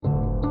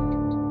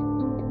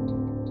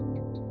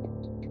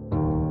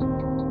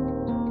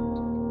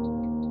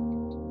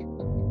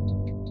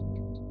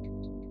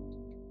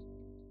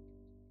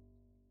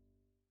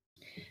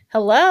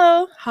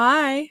Hello.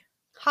 Hi.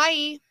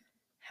 Hi.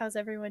 How's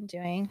everyone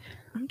doing?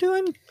 I'm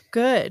doing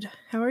good.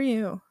 How are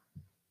you?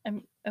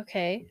 I'm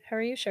okay. How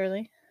are you,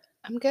 Shirley?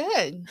 I'm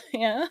good.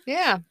 Yeah.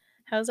 Yeah.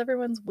 How's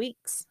everyone's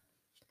weeks?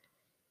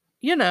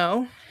 You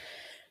know,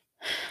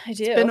 I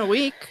do. it's been a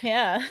week.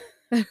 Yeah.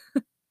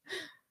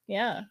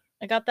 Yeah.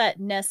 I got that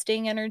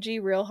nesting energy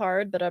real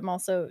hard, but I'm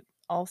also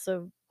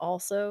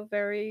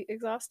very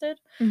exhausted.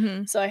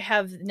 Mm-hmm. So I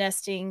have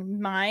nesting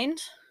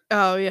mind.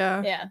 Oh,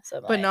 yeah. Yeah. So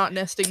I'm But like, not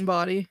nesting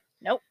body.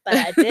 nope. But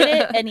I did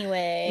it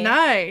anyway.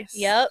 Nice.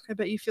 Yep. I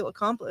bet you feel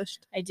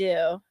accomplished. I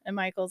do. And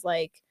Michael's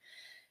like,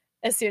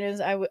 as soon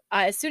as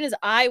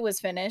I was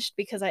finished,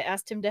 because I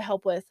asked him to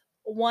help with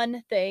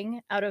one thing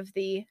out of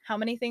the how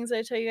many things did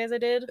I tell you guys I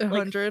did?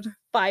 100. Like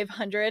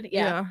 500.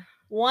 Yeah.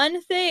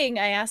 One thing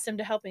I asked him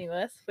to help me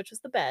with, which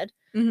was the bed,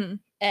 Mm-hmm.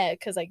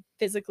 because I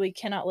physically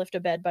cannot lift a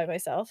bed by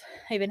myself.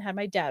 I even had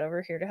my dad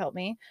over here to help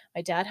me.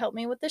 My dad helped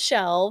me with the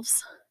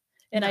shelves,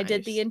 and I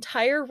did the Nice.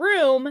 entire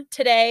room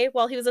today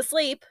while he was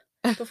asleep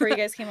before you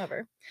guys came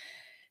over.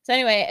 So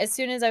anyway, as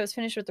soon as I was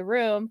finished with the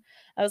room,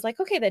 I was like,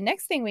 okay, the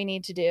next thing we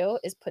need to do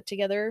is put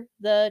together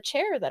the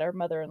chair that our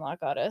mother-in-law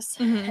got us.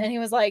 Mhm. And he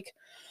was like,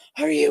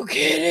 are you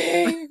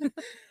kidding?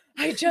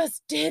 I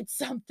just did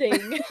something.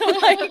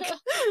 I'm like,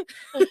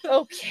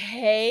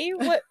 okay,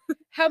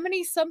 how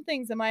many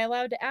somethings am I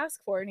allowed to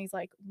ask for? And he's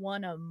like,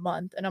 one a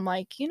month. And I'm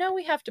like,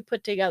 we have to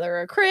put together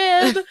a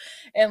crib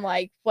and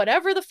like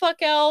whatever the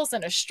fuck else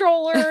and a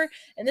stroller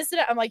and this and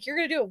that. I'm like, you're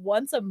gonna do it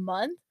once a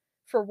month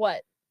for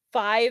what?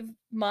 5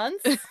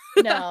 months?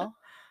 No,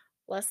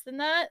 less than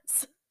that.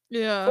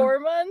 Yeah. 4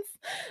 months?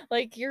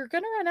 Like, you're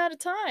gonna run out of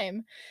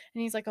time.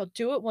 And he's like, I'll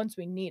do it once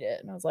we need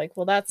it. And I was like,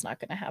 well, that's not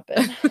gonna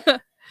happen.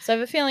 So I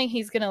have a feeling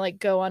he's gonna like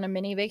go on a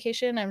mini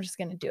vacation. I'm just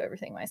gonna do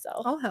everything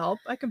myself. I'll help.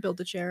 I can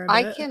build a chair. A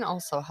I bit. can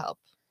also help.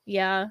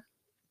 Yeah.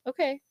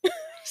 Okay.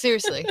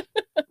 Seriously.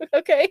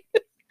 Okay.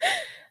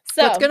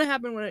 So What's gonna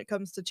happen when it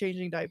comes to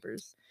changing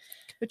diapers?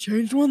 I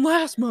changed one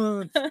last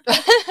month.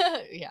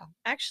 Yeah.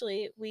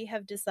 actually, we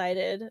have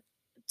decided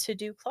to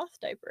do cloth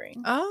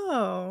diapering.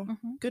 Oh,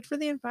 Mhm. good for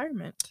the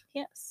environment.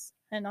 Yes.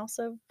 And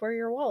also for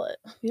your wallet.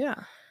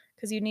 Yeah.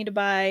 Because you need to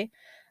buy,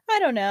 I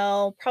don't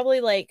know,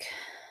 probably like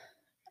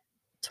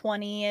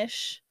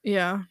 20-ish.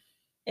 Yeah.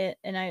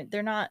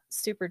 They're not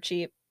super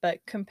cheap, but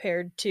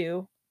compared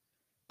to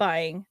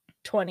buying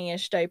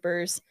 20-ish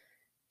diapers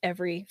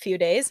every few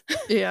days,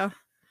 Yeah.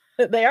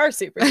 they are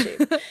super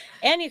cheap.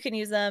 And you can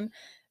use them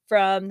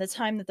from the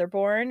time that they're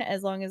born,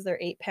 as long as they're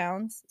 8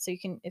 pounds. So you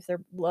can, if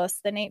they're less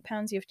than 8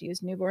 pounds, you have to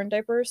use newborn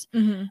diapers.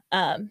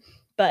 Mm-hmm.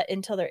 But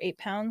until they're 8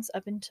 pounds,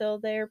 up until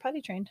they're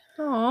potty trained.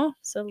 Aw.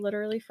 So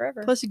literally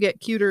forever. Plus, you get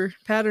cuter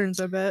patterns,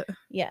 I bet.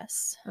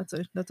 Yes. That's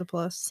a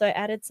plus. So I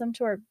added some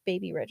to our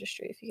baby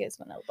registry if you guys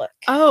want to look.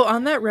 Oh,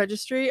 on that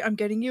registry, I'm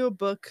getting you a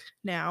book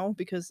now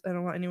because I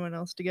don't want anyone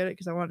else to get it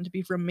because I want it to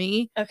be from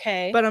me.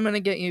 Okay. But I'm going to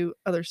get you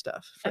other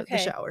stuff for the Okay.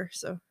 shower.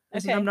 So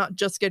Okay. I'm not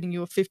just getting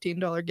you a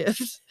 $15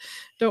 gift.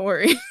 Don't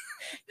worry.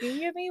 You can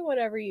give me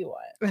whatever you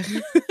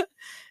want.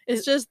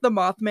 It's just the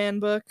Mothman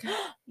book.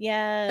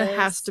 Yes. It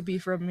has to be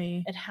from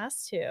me. It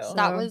has to. So-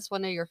 That was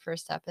one of your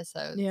first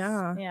episodes.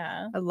 Yeah.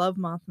 Yeah. I love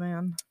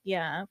Mothman.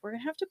 Yeah. We're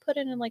going to have to put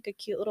it in like a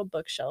cute little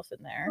bookshelf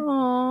in there.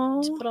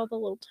 Aww. To put all the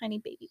little tiny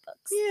baby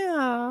books.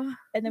 Yeah.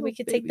 And then we Little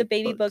could take the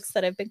baby books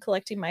that I've been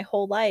collecting my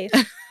whole life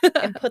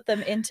and put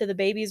them into the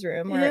baby's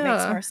room where it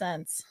makes Yeah. more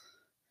sense.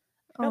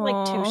 I got like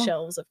Aw. 2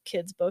 shelves of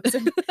kids' books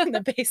in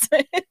the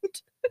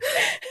basement.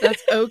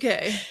 That's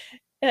okay.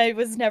 And I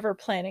was never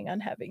planning on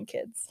having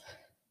kids.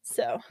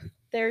 So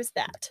there's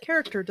that.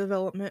 Character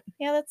development.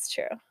 Yeah, that's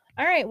true.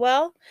 All right.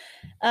 Well,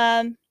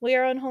 we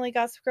are Unholy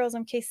Gossip Girls.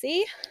 I'm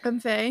Casey.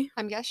 I'm Faye.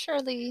 I'm Yes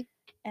Shirley.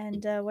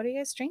 And what are you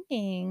guys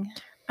drinking?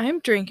 I'm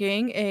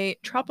drinking a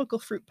tropical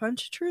fruit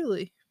punch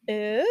Truly.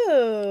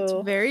 It's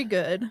Ooh. very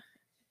good.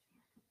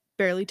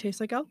 Barely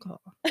tastes like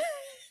alcohol.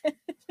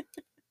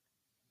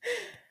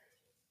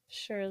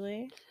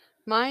 Shirley.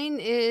 Mine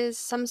is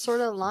some sort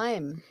of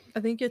lime. I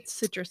think it's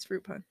citrus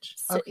fruit punch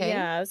Okay.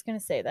 Yeah, I was going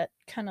to say that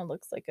kind of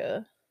looks like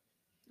a...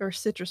 or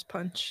citrus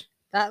punch.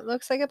 That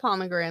looks like a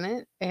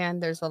pomegranate.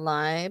 And there's a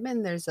lime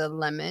and there's a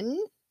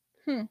lemon.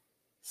 Hmm.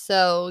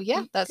 So,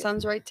 yeah, that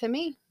sounds right to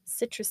me.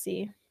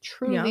 citrusy.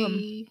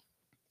 Truly.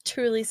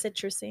 Truly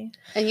citrusy.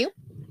 And you?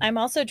 I'm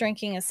also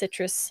drinking a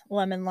citrus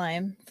lemon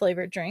lime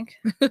flavored drink.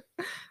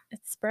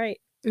 It's Sprite.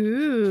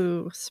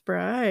 Ooh,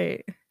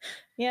 Sprite.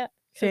 Yeah.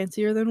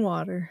 Fancier than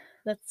water.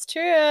 That's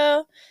true.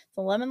 It's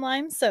a lemon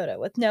lime soda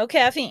with no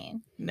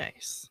caffeine.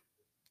 Nice.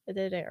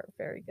 They are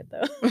very good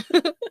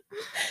though.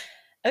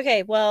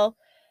 Okay, well,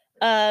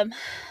 I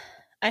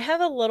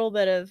have a little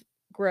bit of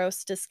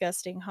gross,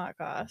 disgusting hot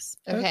goss.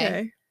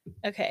 Okay.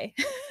 Okay.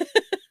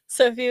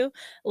 So if you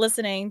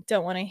listening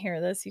don't want to hear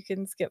this, you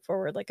can skip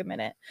forward like a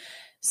minute.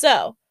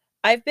 So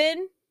I've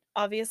been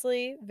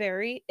obviously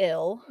very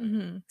ill,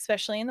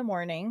 especially in the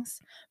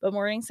mornings, but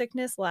morning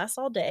sickness lasts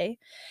all day.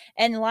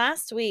 And in the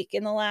last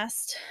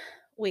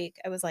week,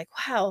 I was like,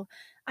 wow,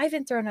 I've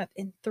been thrown up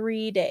in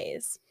 3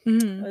 days.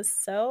 I was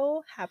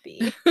so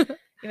happy.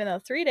 even though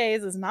 3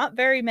 days is not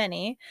very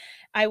many,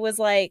 I was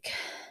like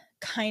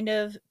kind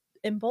of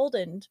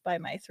emboldened by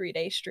my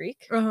 3-day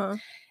streak. Uh-huh.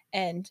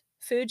 And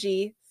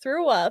Fuji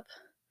threw up.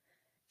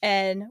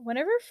 And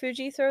whenever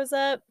Fuji throws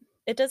up,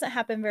 it doesn't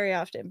happen very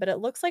often, but it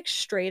looks like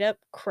straight up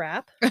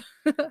crap.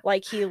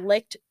 Like he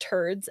licked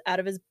turds out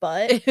of his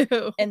butt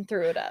Ew. and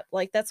threw it up.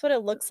 Like that's what it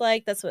looks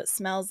like. That's what it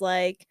smells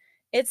like.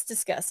 It's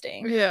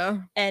disgusting. Yeah.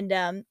 And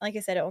like I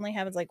said, it only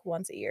happens like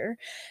once a year.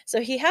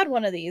 So he had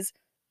one of these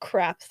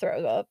crap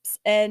throw ups,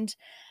 and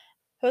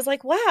I was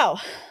like, wow,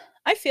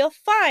 I feel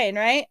fine,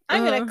 right?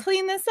 I'm gonna Uh-huh.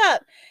 clean this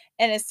up.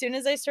 And as soon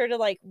as I started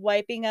like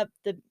wiping up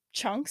the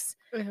chunks,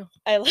 Ew.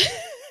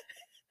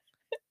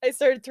 I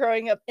started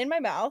throwing up in my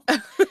mouth.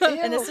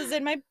 And this Ew. was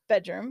in my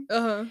bedroom.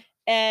 Uh-huh.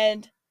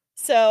 And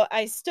so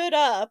I stood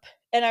up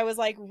and I was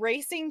like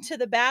racing to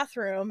the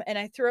bathroom, and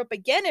I threw up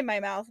again in my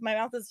mouth. My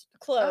mouth is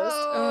closed.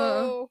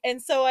 Oh.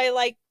 And so I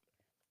like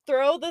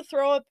throw the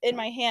throw up in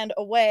my hand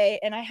away,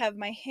 and I have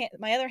my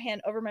other hand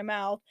over my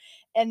mouth,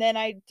 and then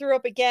I threw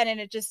up again, and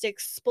it just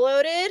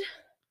exploded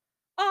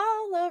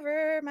all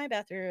over my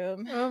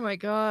bathroom. Oh my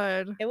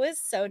god. It was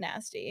so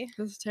nasty.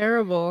 That's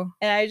terrible.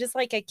 And I just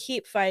like I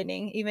keep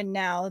finding, even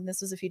now, and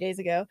this was a few days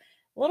ago,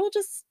 little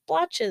just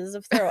splotches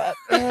of throw up.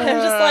 I'm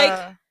just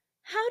like,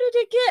 how did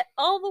it get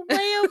all the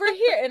way over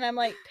here? And I'm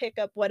like, pick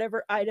up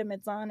whatever item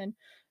it's on and,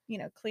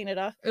 clean it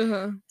off.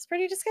 Uh-huh. It's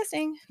pretty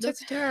disgusting.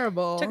 That's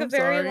terrible. Took a I'm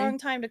very sorry. long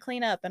time to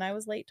clean up, and I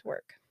was late to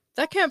work.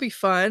 That can't be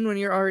fun when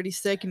you're already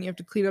sick and you have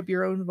to clean up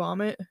your own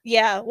vomit.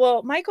 Yeah,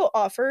 well, Michael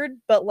offered,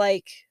 but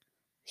like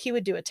he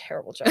would do a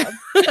terrible job.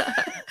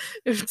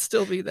 It would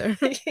still be there.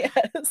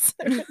 Yes.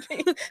 There would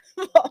be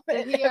vomit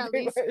Did he at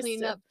least everywhere clean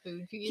still. up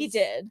Fuji's? He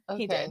did.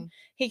 He did. Okay.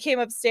 He came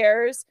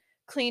upstairs,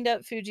 cleaned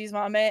up Fuji's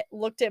vomit,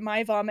 looked at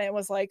my vomit, and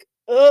was like,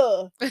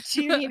 ugh,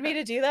 do you need me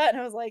to do that?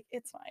 And I was like,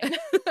 it's fine.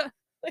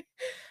 Like,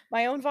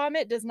 my own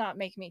vomit does not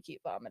make me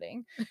keep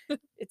vomiting.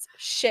 It's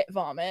shit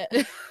vomit.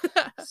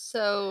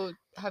 So,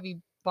 have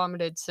you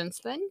vomited since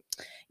then?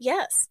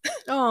 Yes.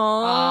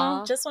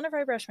 Aww. Just whenever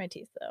I brush my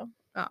teeth, though.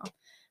 Oh.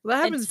 Well,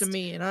 that happens to It's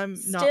me, and I'm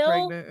not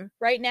still- pregnant.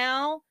 Right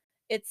now,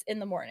 it's in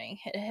the morning.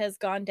 It has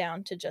gone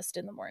down to just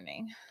in the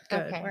morning. Good.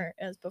 Okay.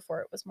 Whereas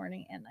before it was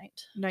morning and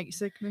night. Night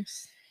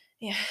sickness.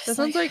 Yeah. That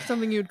sounds like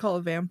something you would call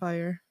a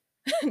vampire.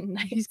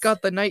 nice. He's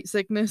got the night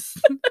sickness.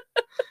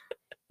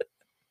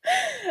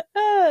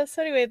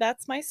 So anyway,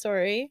 that's my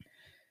story.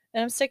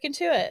 And I'm sticking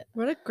to it.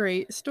 What a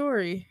great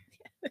story.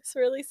 It's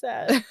really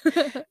sad.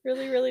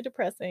 Really, really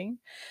depressing.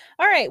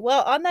 All right.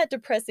 Well, on that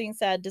depressing,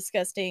 sad,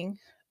 disgusting,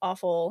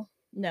 awful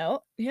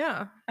note,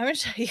 Yeah. I'm going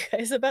to tell you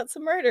guys about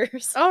some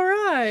murders. All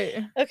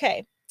right.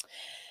 Okay.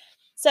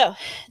 So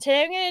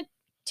today I'm going to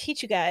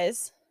teach you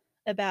guys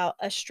about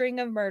a string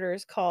of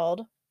murders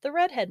called the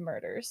Redhead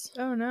Murders.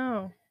 Oh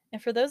no.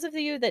 And for those of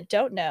you that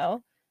don't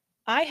know,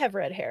 I have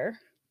red hair,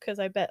 because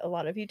I bet a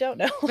lot of you don't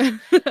know.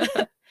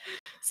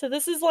 So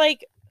this is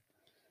like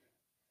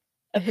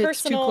a It hits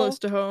personal too close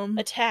to home.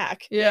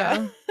 attack.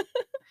 Yeah.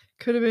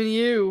 Could have been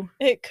you.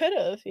 It could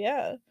have,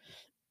 yeah.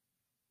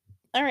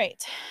 All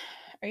right.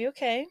 Are you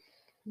okay?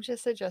 I'm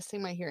just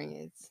adjusting my hearing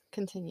aids.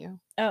 Continue.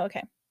 Oh,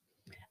 okay.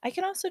 I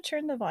can also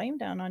turn the volume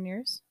down on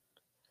yours.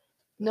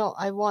 No,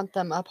 I want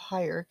them up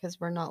higher because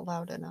we're not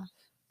loud enough.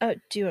 Oh,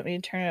 do you want me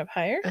to turn it up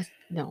higher?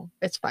 No,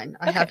 it's fine.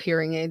 I have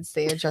hearing aids.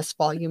 They adjust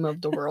volume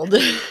of the world.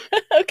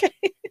 Okay.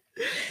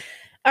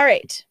 All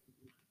right.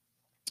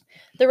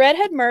 The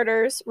Redhead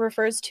Murders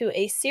refers to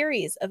a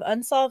series of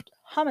unsolved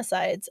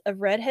homicides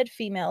of redhead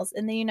females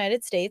in the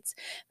United States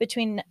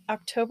between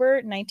October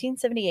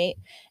 1978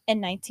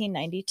 and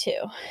 1992,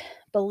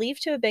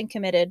 believed to have been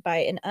committed by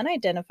an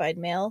unidentified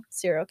male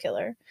serial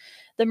killer.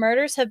 The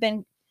murders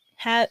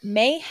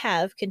may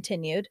have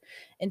continued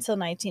until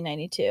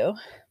 1992,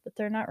 but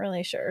they're not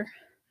really sure.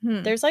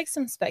 There's like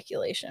some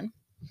speculation.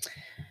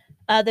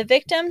 The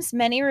victims,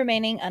 many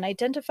remaining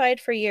unidentified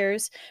for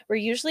years, were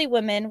usually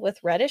women with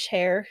reddish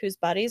hair whose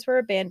bodies were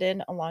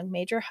abandoned along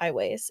major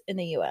highways in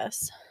the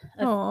U.S.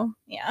 Aw.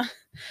 Yeah.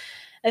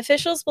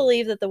 Officials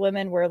believe that the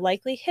women were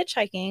likely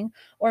hitchhiking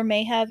or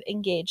may have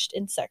engaged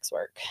in sex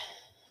work.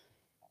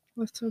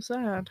 That's so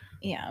sad.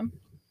 Yeah.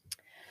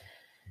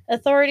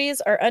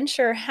 Authorities are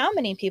unsure how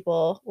many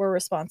people were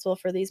responsible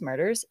for these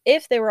murders,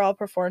 if they were all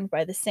performed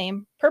by the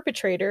same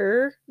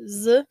perpetrators,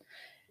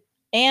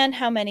 and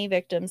how many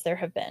victims there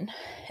have been.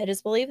 It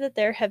is believed that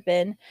there have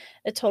been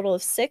a total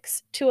of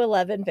 6 to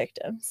 11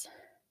 victims.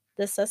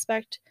 The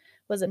suspect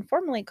was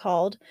informally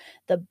called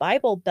the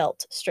Bible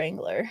Belt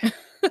Strangler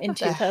in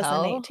The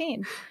hell?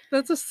 2018.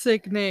 That's a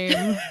sick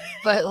name.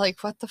 But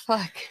like, what the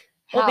fuck?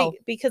 Well, How?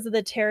 because of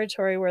the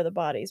territory where the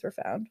bodies were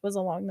found was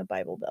along the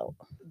Bible Belt.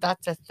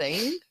 That's a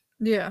thing?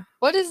 Yeah,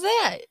 What is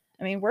that?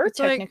 I mean, we're It's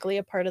like- technically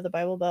a part of the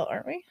Bible Belt,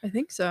 aren't we? I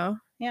think so.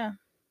 Yeah.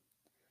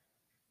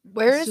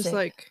 Where It's is just it?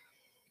 like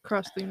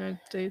across the United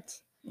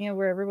States. You know,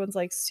 where everyone's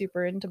like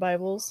super into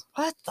Bibles.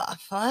 What the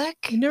fuck?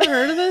 You never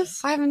heard of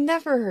this? I've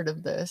never heard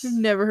of this. You've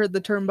never heard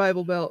the term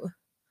Bible Belt.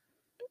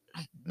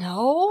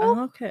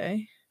 No?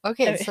 Okay.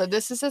 Okay, I- so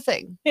this is a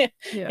thing. Yeah.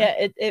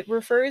 Yeah, it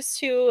refers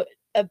to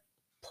a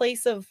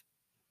place of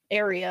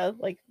area,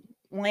 like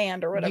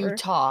land or whatever.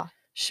 Utah.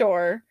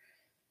 Sure.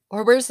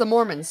 Or where's the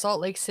Mormons?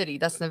 Salt Lake City.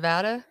 That's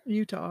Nevada?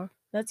 Utah.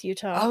 That's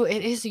Utah. Oh,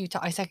 it is Utah.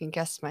 I second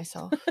guessed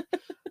myself.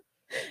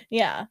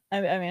 Yeah. I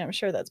mean, I'm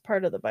sure that's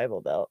part of the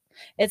Bible Belt.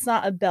 It's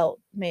not a belt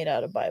made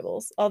out of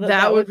Bibles. Although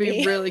That would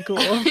be really cool.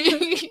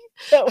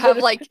 that Have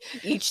would- like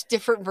each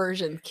different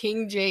version.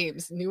 King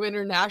James, New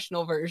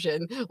International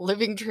Version,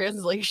 Living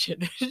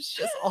Translation. It's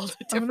just all the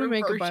I'm gonna different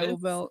make versions. a Bible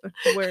belt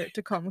and wear it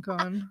to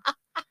Comic-Con.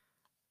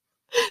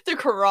 The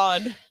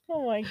Quran.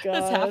 Oh my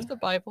That's half god. the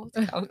Bible.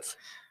 It counts.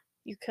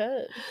 You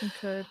could. I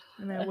could,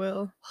 and I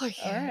will. Oh, All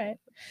yeah. right.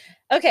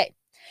 Okay.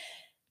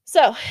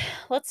 So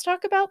let's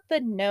talk about the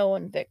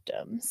known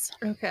victims.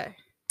 Okay.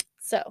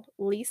 So,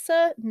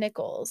 Lisa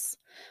Nichols.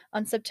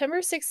 On September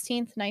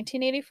 16th,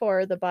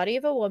 1984, the body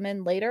of a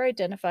woman later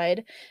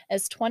identified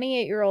as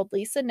 28-year-old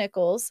Lisa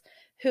Nichols,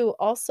 who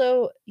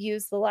also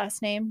used the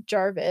last name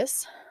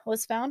Jarvis,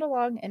 was found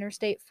along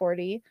Interstate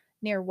 40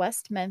 near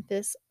West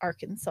Memphis,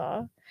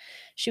 Arkansas.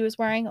 She was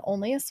wearing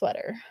only a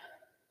sweater,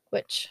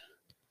 which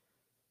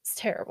is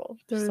terrible.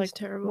 That Just is like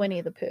terrible.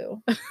 Winnie the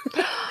Pooh.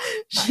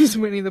 She's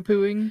Winnie the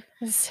Poohing.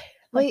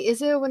 Wait,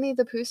 is it a Winnie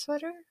the Pooh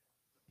sweater?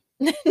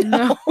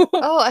 No.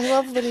 Oh, I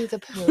love Winnie the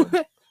Pooh.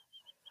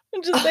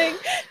 I'm just saying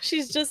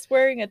she's just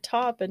wearing a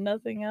top and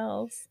nothing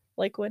else,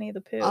 like Winnie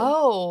the Pooh.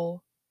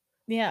 Oh.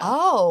 Yeah.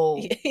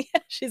 Oh. Yeah,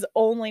 she's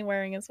only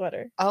wearing a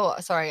sweater. Oh,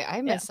 sorry.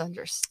 I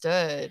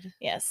misunderstood.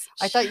 Yes.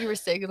 I thought you were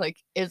saying like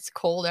it's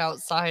cold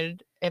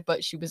outside,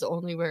 but she was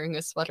only wearing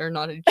a sweater,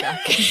 not a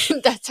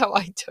jacket. That's how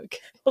I took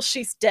Well,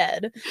 she's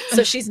dead,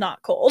 so she's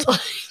not cold.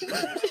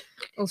 it.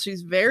 Well,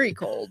 she's very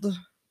cold.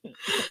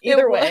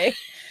 Either wa- way.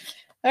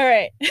 All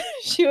right.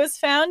 She was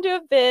found to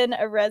have been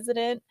a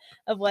resident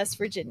of West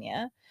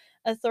Virginia.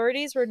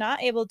 Authorities were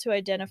not able to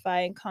identify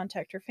and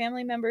contact her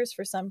family members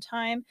for some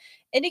time,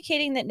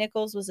 indicating that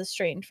Nichols was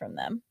estranged from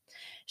them.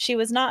 She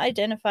was not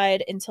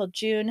identified until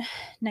June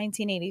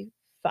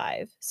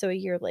 1985, so a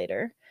year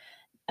later,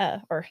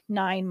 or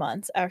 9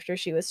 months after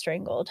she was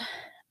strangled.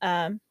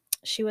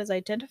 She was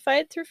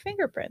identified through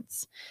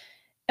fingerprints.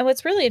 And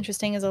what's really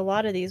interesting is a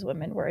lot of these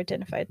women were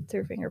identified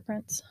through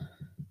fingerprints.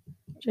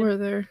 Were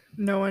there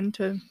no one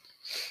to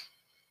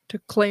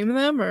claim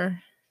them, or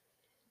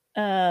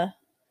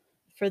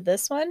For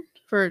this one,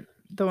 for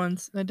the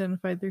ones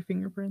identified through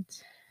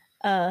fingerprints?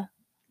 I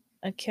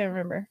can't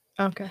remember.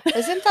 Okay.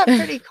 Isn't that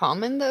pretty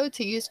common though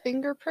to use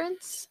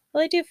fingerprints?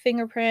 Well, they do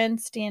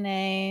fingerprints,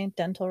 DNA,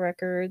 dental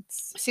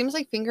records. Seems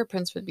like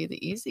fingerprints would be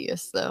the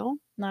easiest though.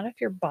 Not if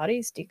your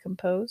body's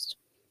decomposed.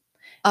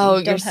 Oh, You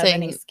you're don't have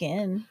any saying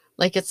skin.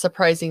 like it's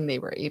surprising they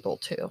were able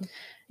to.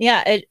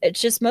 Yeah,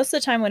 it's just most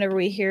of the time whenever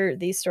we hear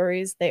these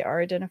stories, they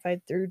are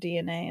identified through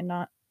DNA and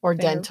not, Or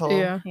Finger-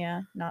 dental.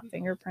 Yeah. not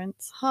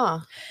fingerprints. Huh.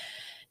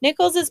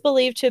 Nichols is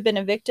believed to have been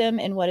a victim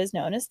in what is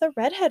known as the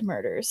redhead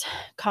murders.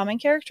 Common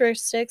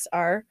characteristics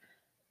are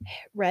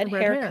red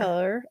Red hair hair.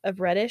 color of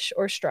reddish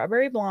or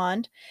strawberry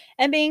blonde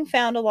and being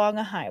found along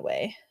a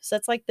highway. So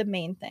that's like the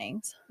main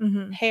things.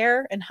 Mm-hmm.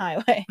 Hair and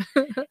highway.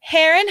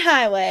 Hair and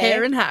highway.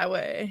 Hair and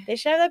highway. They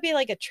should have that be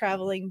like a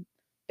traveling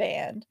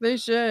band They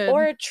should.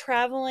 or a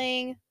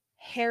traveling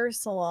hair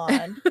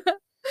salon.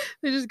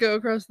 They just go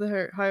across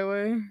the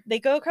highway. They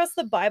go across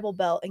the Bible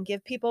Belt and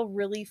give people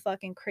really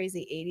fucking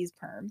crazy 80s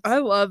perms. I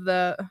love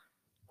that.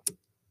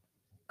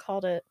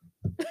 Called it.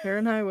 Hair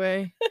and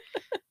highway.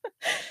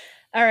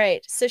 All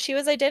right. So she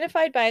was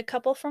identified by a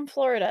couple from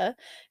Florida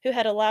who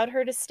had allowed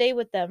her to stay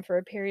with them for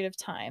a period of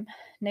time.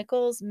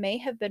 Nichols may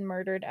have been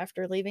murdered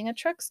after leaving a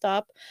truck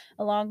stop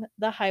along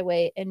the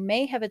highway and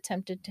may have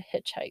attempted to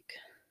hitchhike.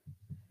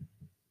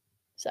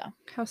 So,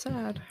 How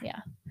sad.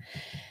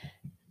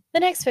 the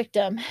next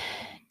victim,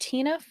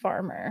 Tina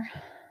Farmer.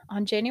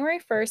 On January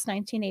 1st,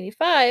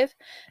 1985,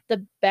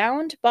 the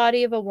bound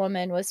body of a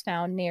woman was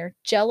found near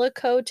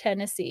Jellicoe,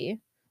 Tennessee,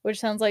 which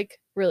sounds like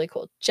really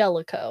cool.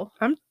 Jellicoe.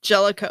 I'm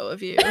jellicoe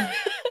of you.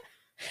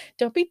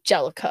 Don't be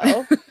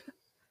Jellicoe.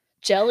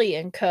 Jelly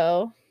and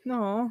Co.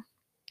 No.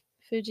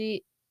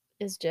 Fuji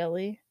is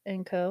Jelly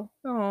and Co.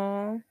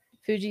 Aw.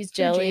 Fuji's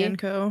Jelly and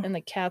Co. and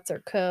the cats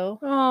are Co.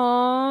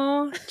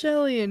 Aw.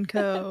 Jelly and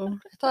Co.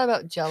 I thought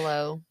about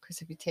Jello because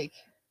if you take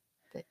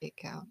the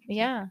ick out,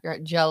 Yeah. you're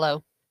at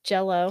Jello.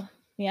 Jello.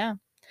 Yeah.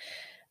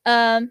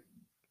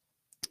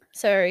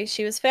 Sorry,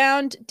 she was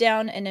found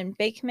down an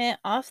embankment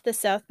off the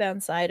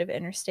southbound side of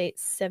Interstate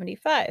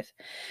 75.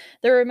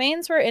 The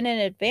remains were in an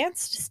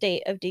advanced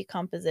state of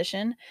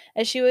decomposition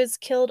as she was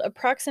killed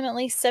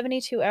approximately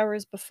 72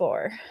 hours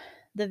before.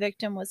 The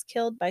victim was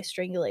killed by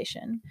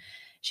strangulation.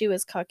 She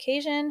was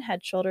Caucasian,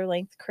 had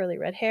shoulder-length curly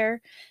red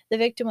hair. The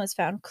victim was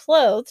found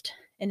clothed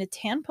in a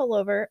tan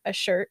pullover, a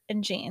shirt,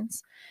 and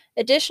jeans.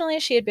 Additionally,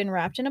 she had been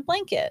wrapped in a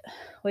blanket,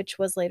 which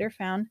was later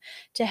found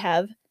to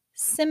have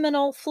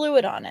seminal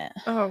fluid on it.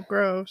 Oh,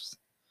 gross.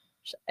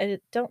 I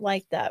don't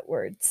like that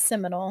word,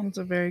 seminal. It's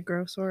a very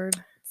gross word.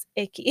 It's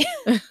icky.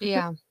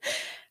 Yeah.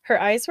 Her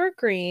eyes were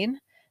green.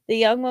 The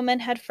young woman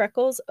had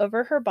freckles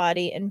over her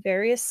body and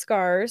various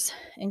scars,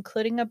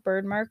 including a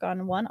bird mark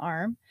on one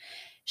arm.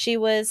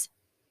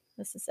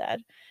 This is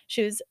sad.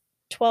 She was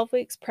 12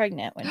 weeks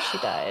pregnant when she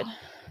died.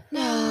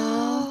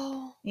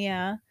 No.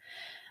 Yeah.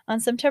 On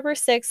September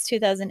 6,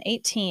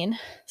 2018,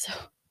 so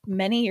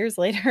many years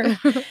later,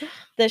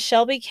 the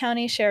Shelby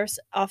County Sheriff's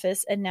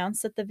Office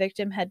announced that the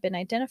victim had been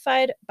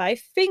identified by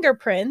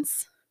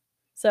fingerprints.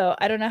 So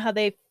I don't know how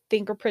they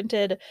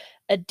fingerprinted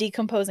a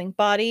decomposing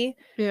body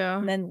Yeah.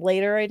 and then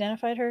later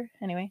identified her.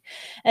 Anyway,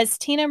 as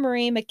Tina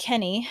Marie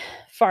McKinney,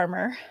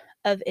 farmer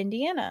of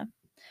Indiana.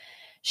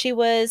 She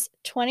was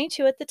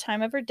 22 at the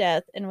time of her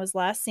death and was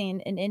last seen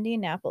in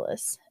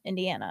Indianapolis,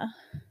 Indiana.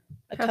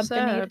 How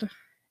sad.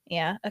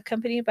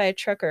 Accompanied by a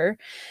trucker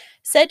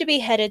said to be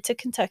headed to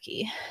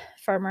Kentucky.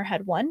 Farmer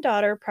had one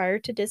daughter prior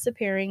to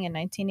disappearing in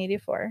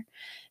 1984.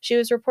 She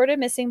was reported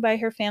missing by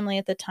her family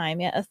at the time,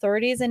 yet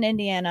authorities in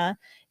Indiana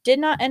did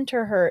not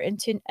enter her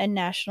into a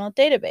national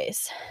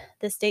database.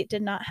 The state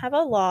did not have a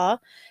law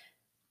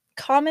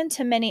common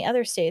to many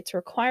other states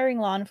requiring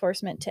law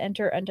enforcement to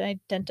enter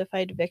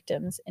unidentified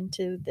victims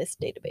into this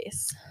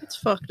database. It's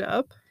fucked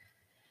up.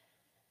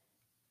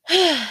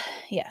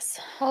 Yes.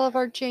 All of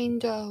our Jane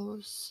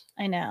Does.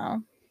 I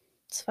know.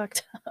 It's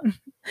fucked up.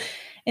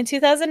 In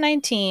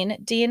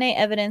 2019, DNA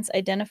evidence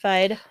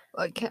identified.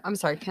 I'm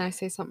sorry, can I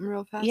say something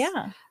real fast?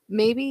 Yeah.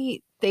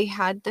 Maybe they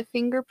had the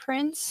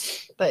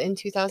fingerprints, but in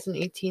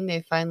 2018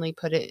 they finally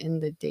put it in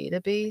the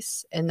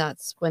database, and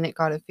that's when it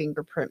got a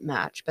fingerprint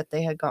match. But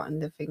they had gotten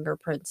the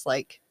fingerprints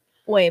like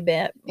way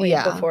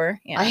before.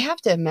 Yeah. I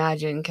have to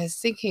imagine, because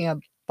thinking a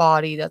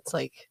body that's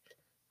like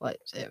what,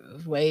 it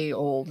was way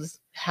old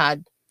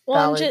had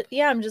Well, valid.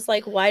 I'm just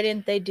like, why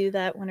didn't they do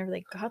that whenever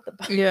they got the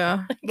body?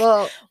 Yeah.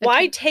 Well,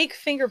 Why take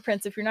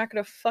fingerprints if you're not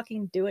going to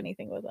fucking do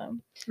anything with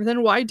them? And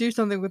then why do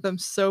something with them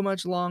so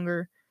much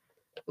longer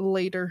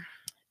later?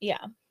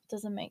 Yeah,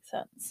 doesn't make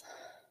sense.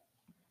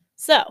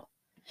 So,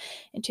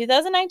 in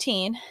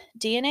 2019,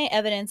 DNA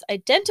evidence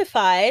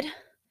identified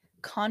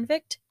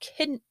convicted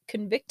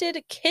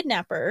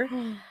kidnapper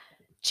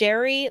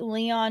Jerry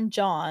Leon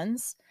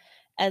Johns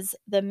as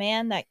the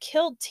man that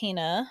killed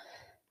Tina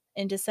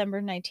in December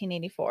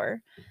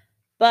 1984.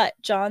 But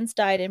Johns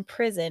died in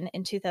prison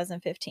in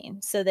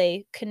 2015. So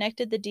they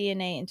connected the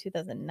DNA in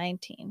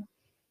 2019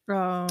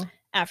 Oh,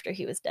 after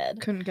he was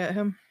dead. couldn't get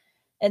him.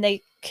 And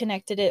they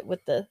connected it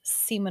with the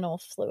seminal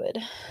fluid.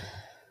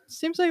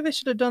 Seems like they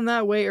should have done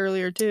that way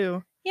earlier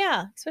too.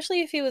 Yeah,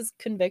 especially if he was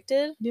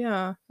convicted.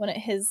 Yeah. Wouldn't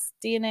his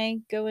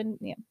DNA go in?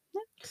 Yeah.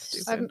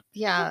 Stupid.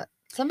 yeah,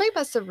 somebody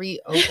must have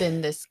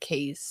reopened this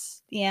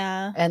case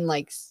Yeah. and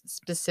like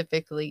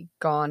specifically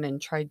gone and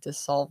tried to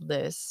solve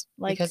this,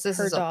 Like because this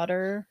her is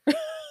daughter.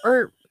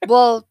 but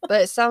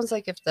it sounds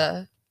like if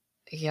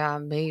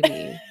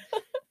maybe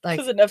like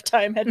Because enough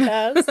time had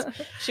passed.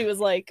 She was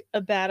like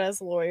a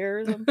badass lawyer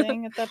or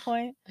something at that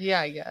point.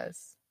 yeah, I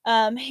guess.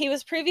 He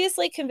was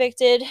previously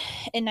convicted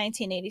in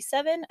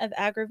 1987 of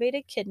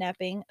aggravated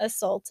kidnapping,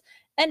 assault,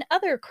 and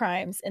other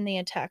crimes in the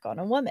attack on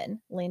a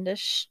woman, Linda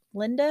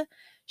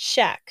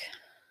Shack.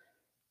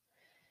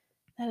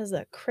 That is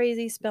a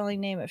crazy spelling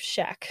name of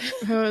Shack.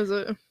 How is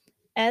it?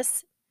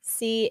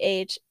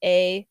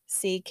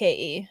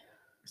 Schacke.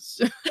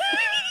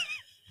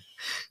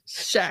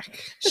 Shack.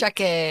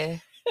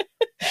 Shake.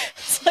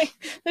 It's like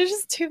there's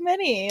just too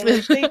many.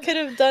 Like, they could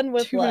have done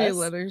with Too less. many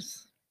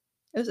letters.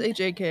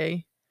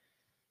 SHAK.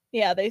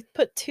 Yeah, they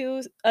put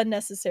 2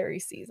 unnecessary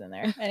C's in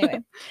there.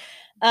 Anyway,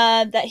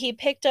 that he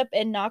picked up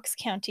in Knox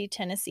County,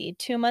 Tennessee,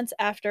 2 months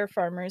after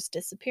Farmer's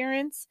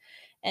disappearance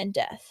and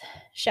death.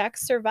 Shack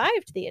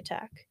survived the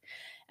attack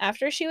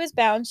after she was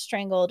bound,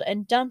 strangled,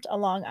 and dumped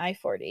along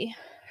I-40.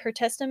 Her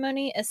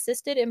testimony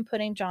assisted in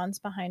putting Johns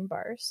behind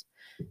bars.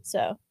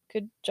 So,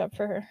 good job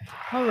for her.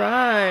 All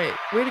right.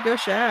 Way to go,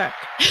 Shack.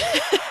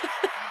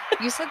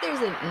 You said there's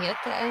an E at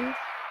the end,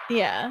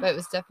 Yeah, but it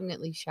was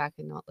definitely shack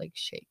and not like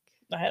shake.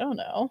 I don't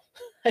know.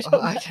 I don't,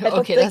 Oh, I don't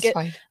okay, think that's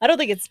fine. I don't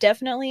think it's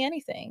definitely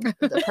anything.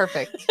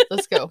 Perfect.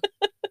 Let's go.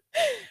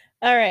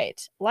 All right.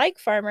 Like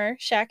Farmer,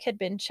 Shack had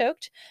been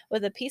choked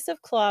with a piece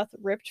of cloth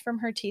ripped from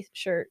her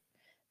t-shirt,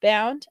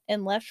 bound,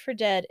 and left for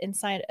dead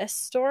inside a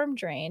storm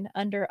drain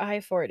under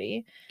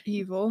I-40.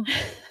 Evil.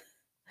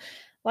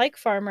 Like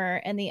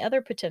Farmer and the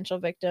other potential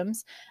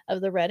victims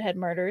of the Redhead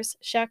murders,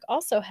 Shack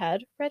also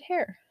had red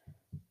hair.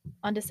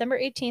 On December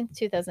 18th,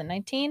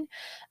 2019,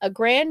 a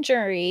grand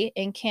jury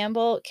in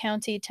Campbell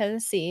County,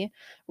 Tennessee,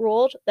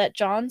 ruled that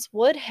Johns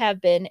would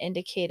have been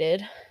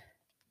indicated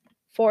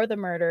for the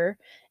murder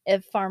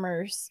of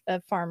Farmer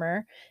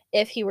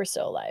if he were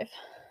still alive.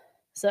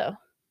 So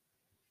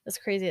it's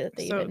crazy that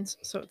they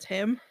So it's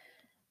him?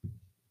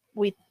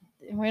 we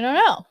don't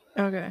know.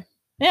 Okay.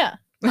 Yeah,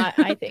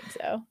 I think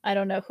so. I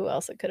don't know who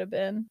else it could have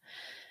been.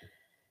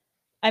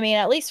 I mean,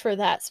 at least for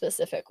that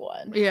specific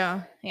one.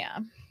 Yeah. Yeah.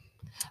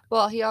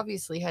 Well, he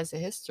obviously has a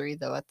history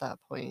though at that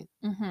point.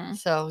 Mm-hmm.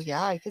 So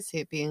yeah, I could see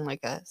it being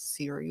like a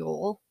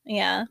serial.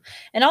 Yeah.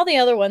 And all the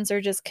other ones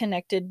are just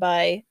connected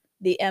by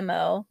the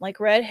MO, like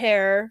red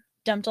hair,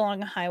 dumped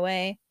along a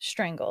highway,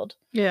 strangled.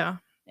 Yeah.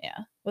 Yeah.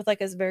 With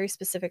like a very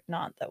specific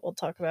knot that we'll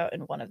talk about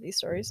in one of these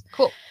stories.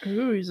 Cool.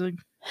 Ooh, he's a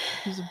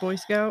Boy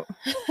Scout.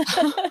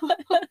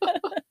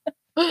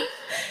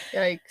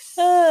 Yikes.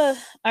 All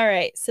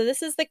right. So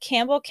this is the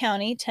Campbell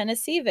County,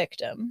 Tennessee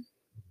victim,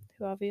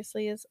 who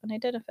obviously is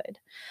unidentified.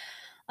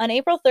 On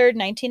April 3rd,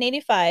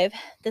 1985,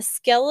 the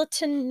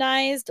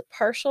skeletonized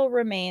partial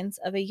remains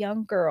of a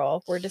young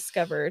girl were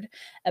discovered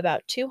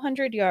about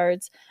 200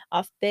 yards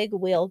off Big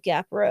Wheel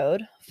Gap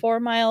Road, 4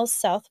 miles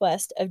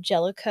southwest of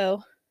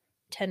Jellicoe,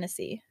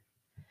 Tennessee.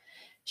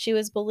 She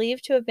was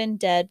believed to have been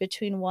dead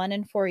between 1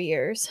 and 4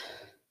 years.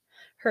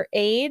 Her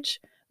age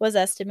was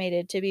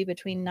estimated to be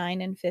between 9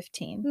 and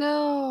 15.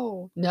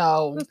 No.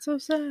 That's so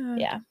sad.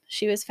 Yeah,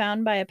 she was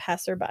found by a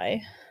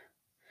passerby.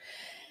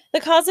 The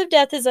cause of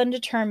death is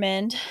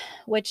undetermined,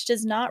 which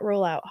does not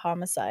rule out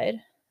homicide.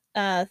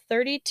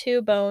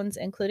 32 bones,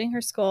 including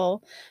her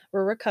skull,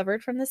 were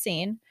recovered from the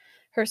scene.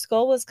 Her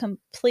skull was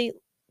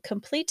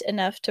complete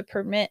enough to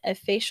permit a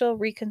facial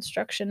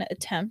reconstruction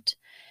attempt.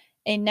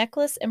 A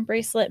necklace and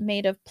bracelet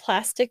made of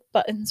plastic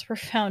buttons were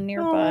found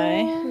nearby,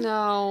 Aw.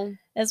 No.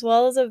 as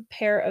well as a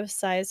pair of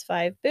size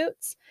 5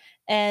 boots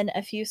and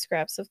a few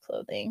scraps of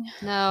clothing.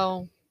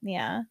 No.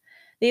 Yeah.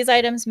 These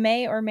items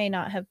may or may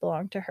not have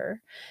belonged to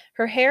her.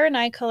 Her hair and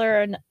eye color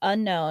are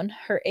unknown.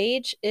 Her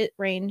age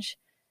range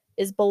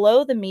is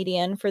below the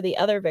median for the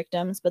other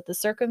victims, but the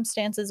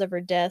circumstances of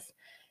her death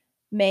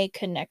may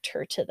connect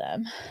her to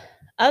them.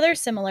 Other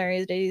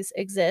similarities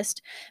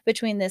exist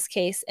between this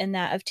case and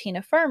that of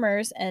Tina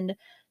Farmer's and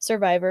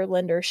survivor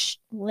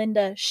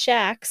Linda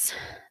Shack's.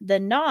 The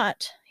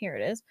knot, here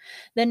it is,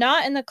 the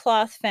knot in the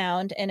cloth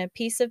found and a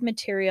piece of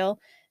material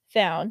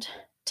found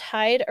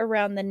tied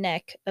around the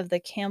neck of the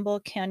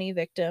Campbell County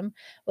victim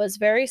was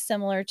very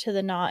similar to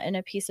the knot in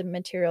a piece of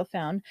material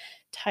found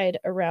tied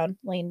around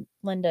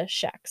Linda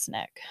Shack's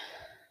neck.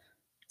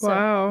 So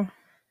Wow.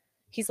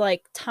 he's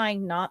like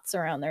tying knots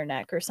around their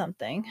neck or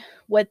something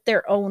with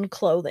their own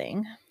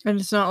clothing. And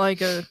it's not like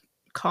a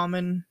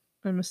common,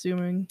 I'm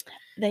assuming.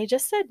 They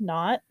just said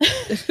knot.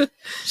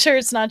 Sure,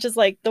 it's not just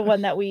like the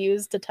one that we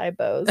use to tie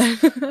bows.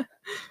 I'm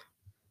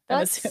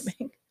That's-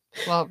 assuming.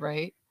 Well,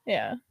 right.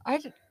 Yeah.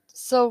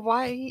 So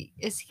why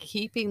is he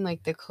keeping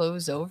like the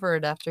clothes over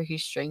it after he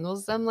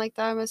strangles them like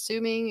that, I'm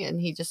assuming,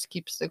 and he just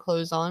keeps the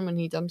clothes on when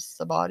he dumps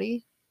the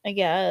body? I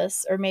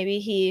guess. Or maybe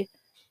he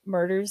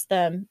murders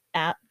them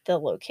at the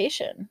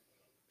location.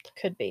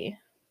 Could be.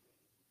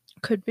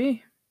 Could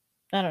be.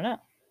 I don't know.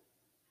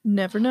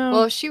 Never know.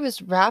 Well, she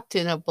was wrapped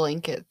in a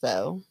blanket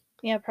though.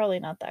 Yeah, probably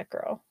not that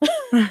girl.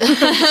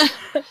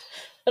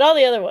 But all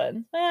the other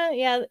ones,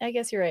 yeah, I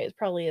guess you're right. It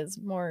probably is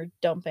more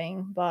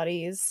dumping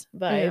bodies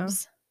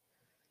vibes.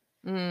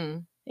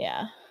 Mm,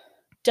 Yeah.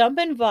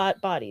 Dumping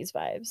bodies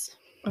vibes.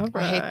 All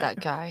I hate right. that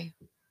guy.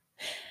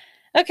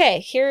 Okay,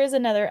 here is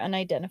another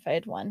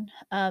unidentified one.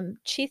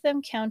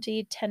 Cheatham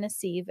County,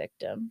 Tennessee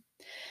victim.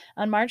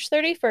 On March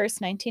 31st,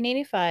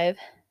 1985,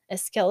 a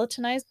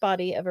skeletonized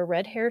body of a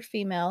red-haired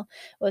female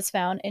was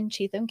found in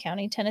Cheatham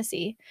County,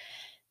 Tennessee.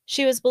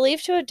 She was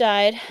believed to have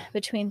died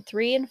between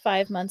 3 and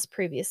 5 months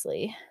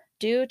previously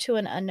due to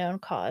an unknown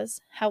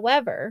cause.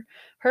 However,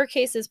 her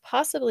case is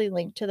possibly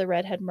linked to the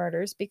Redhead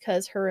murders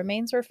because her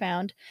remains were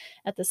found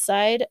at the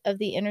side of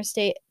the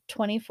Interstate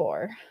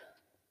 24.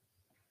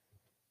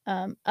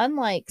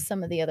 Unlike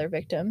some of the other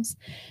victims,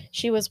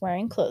 she was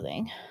wearing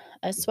clothing,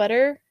 a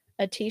sweater,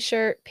 a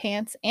t-shirt,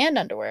 pants, and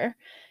underwear.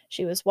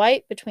 She was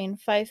white, between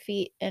 5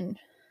 feet and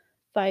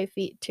 5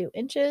 feet 2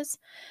 inches.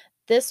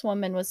 This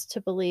woman was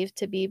believed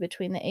to be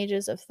between the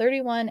ages of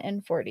 31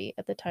 and 40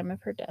 at the time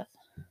of her death.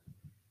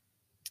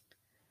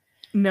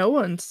 No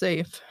one's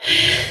safe.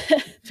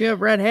 If you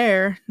have red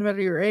hair, no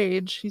matter your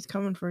age, he's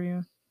coming for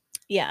you.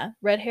 Yeah,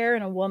 red hair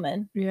and a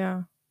woman.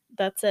 Yeah,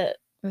 That's it.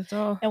 that's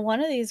all. And one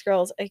of these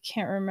girls, I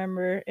can't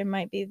remember, it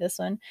might be this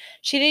one.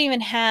 She didn't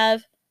even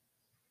have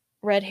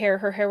red hair.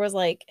 Her hair was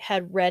like,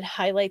 had red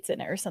highlights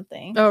in it or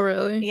something. Oh,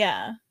 really?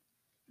 Yeah,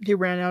 He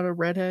ran out of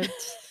redheads.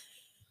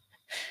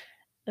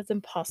 that's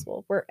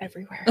impossible. We're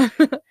everywhere.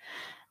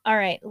 All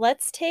right,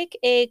 let's take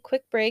a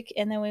quick break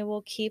and then we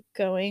will keep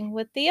going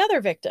with the other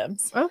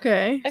victims.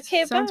 Okay.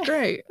 Okay, Sounds bye.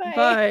 great. Bye.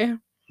 Bye.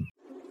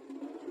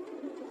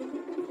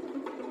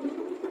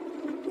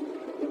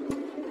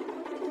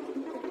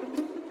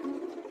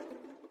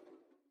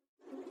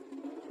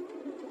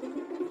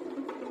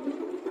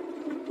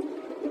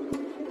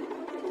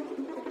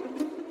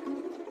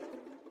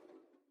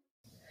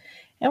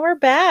 And we're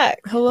back.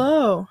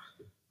 Hello.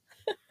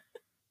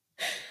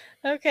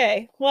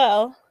 Okay,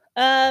 well,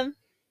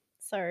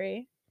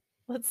 sorry.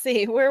 Let's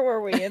see, where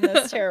were we in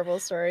this terrible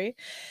story?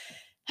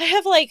 I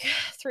have like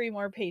 3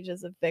 more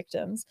pages of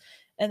victims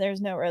and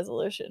there's no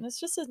resolution. It's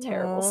just a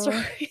terrible Aw.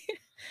 story.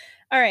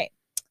 All right.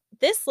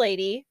 This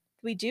lady,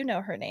 we do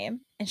know her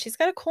name, and she's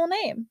got a cool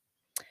name.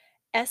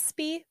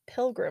 Espy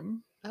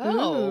Pilgrim.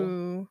 Oh.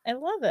 Ooh, I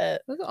love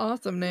it. that's an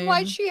awesome name.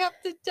 Why'd she have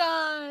to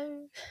die?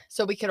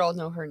 So we could all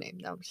know her name.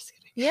 No, I'm just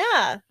kidding.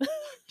 Yeah.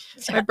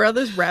 My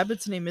brother's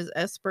rabbit's name is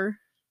Esper.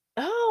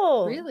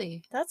 Oh,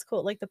 Really? That's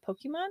cool. Like the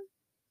Pokemon?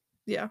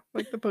 Yeah,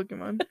 like the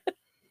Pokemon.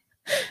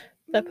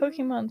 That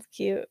Pokemon's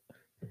cute.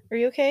 Are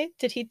you okay?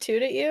 Did he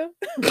toot at you?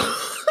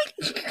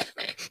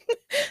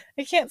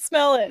 I can't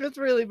smell it. It's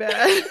really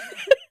bad.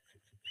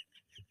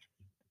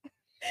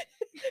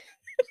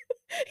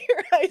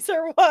 Your eyes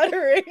are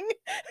watering.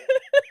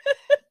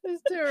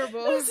 It's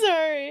terrible. I'm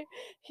sorry.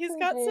 He's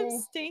got some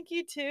Oh.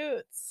 stinky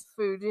toots.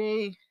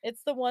 Fuji.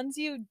 It's the ones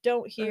you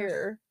don't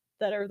hear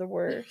that are the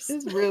worst.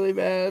 It's really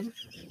bad.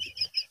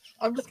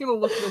 I'm just gonna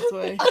look this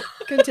way.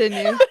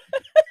 Continue.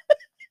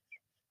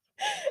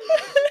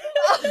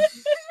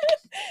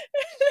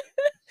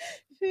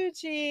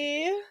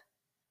 Fuji.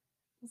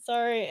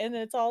 Sorry, and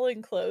it's all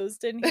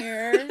enclosed in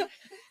here.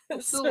 I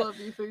still love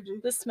you, Fuji.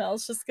 The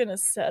smell's just gonna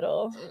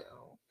settle. Ew.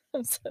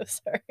 I'm so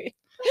sorry.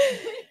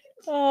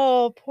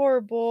 Oh, poor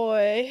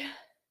boy.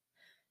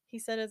 He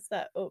said it's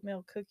that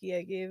oatmeal cookie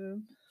I gave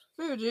him.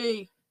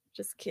 Fuji.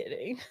 Just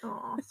kidding.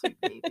 Aw,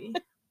 sweet baby.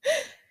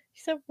 He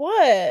said, I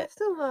 "What?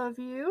 still love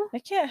you. I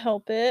can't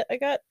help it. I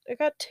got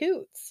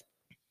toots."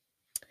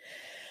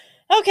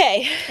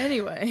 Okay.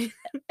 Anyway.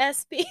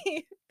 SB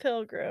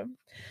Pilgrim.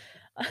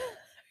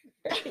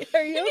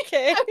 Are you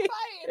okay?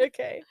 fine.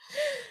 Okay.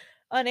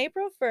 On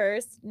April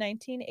 1st,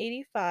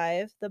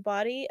 1985, the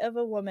body of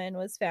a woman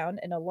was found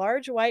in a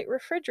large white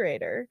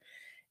refrigerator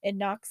in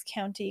Knox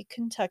County,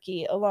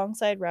 Kentucky,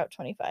 alongside Route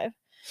 25.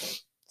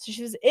 So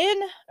she was in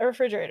a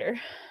refrigerator,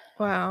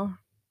 Wow.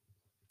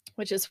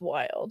 which is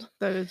wild.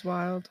 That is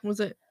wild. Was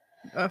it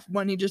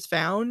one he just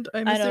found?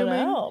 I'm I assuming.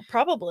 don't know.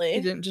 Probably.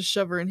 He didn't just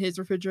shove her in his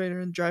refrigerator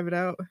and drive it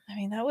out. I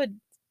mean, that would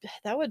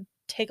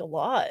take a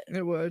lot.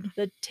 It would.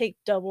 That'd take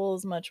double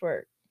as much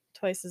work,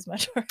 twice as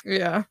much work.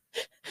 Yeah.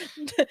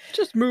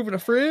 Just moving a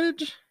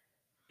fridge.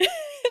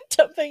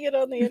 Dumping it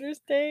on the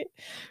interstate.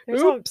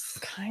 There's all Oops.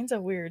 kinds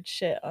of weird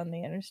shit on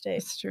the interstate.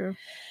 It's true.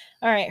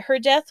 All right. Her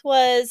death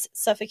was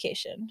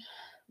suffocation.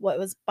 What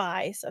was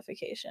by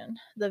suffocation?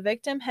 The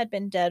victim had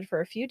been dead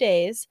for a few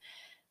days.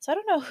 So I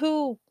don't know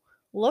who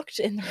looked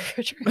in the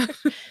refrigerator.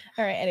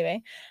 All right.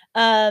 Anyway.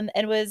 And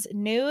was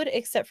nude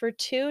except for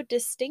two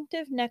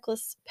distinctive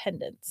necklace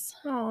pendants.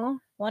 Aw.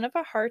 One of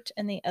a heart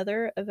and the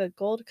other of a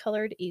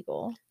gold-colored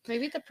eagle.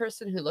 Maybe the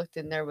person who looked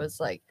in there was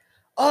like,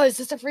 "Oh, is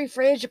this a free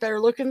fridge? You better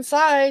look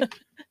inside."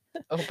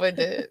 Opened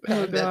it. Oh,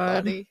 Found that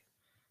God. body.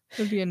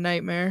 It'd be a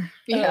nightmare.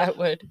 Yeah, it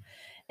would.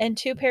 And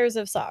two pairs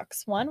of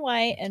socks. One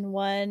white and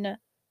one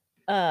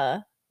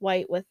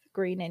white with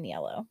green and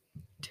yellow.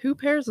 2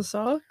 pairs of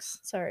socks?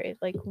 Sorry,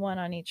 like one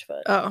on each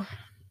foot. Oh.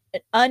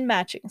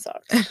 Unmatching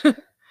socks.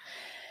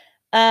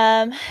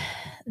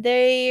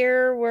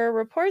 There were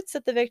reports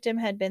that the victim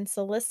had been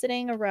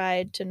soliciting a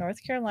ride to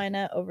North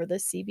Carolina over the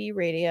CB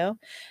radio.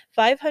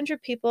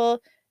 500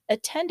 people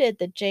attended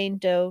the Jane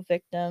Doe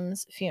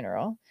victim's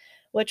funeral,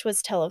 which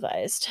was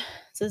televised.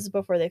 So this is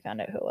before they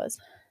found out who it was.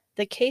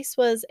 The case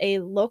was a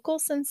local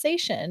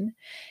sensation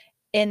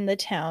in the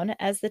town,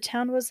 as the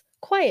town was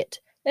quiet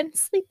and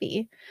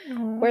sleepy,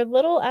 where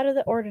little out of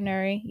the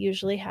ordinary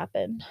usually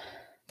happened.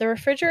 The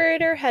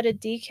refrigerator had a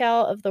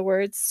decal of the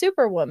words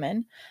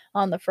Superwoman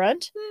on the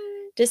front.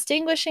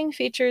 Distinguishing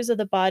features of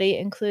the body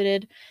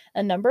included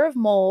a number of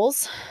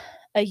moles,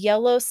 a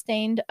yellow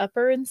stained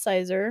upper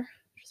incisor,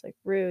 which is like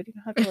rude. You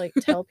don't have to like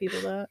tell people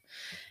that.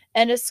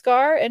 And a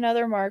scar and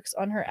other marks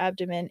on her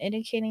abdomen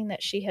indicating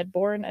that she had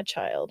borne a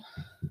child.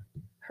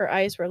 Her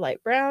eyes were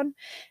light brown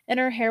and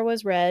her hair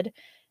was red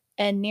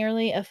and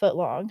nearly a foot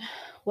long,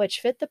 which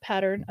fit the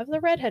pattern of the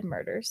redhead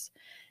murders.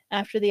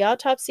 After the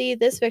autopsy,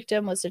 this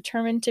victim was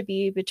determined to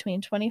be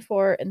between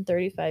 24 and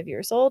 35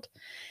 years old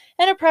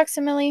and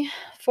approximately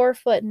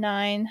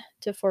 4'9"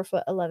 to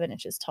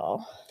 4'11"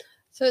 tall.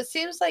 So it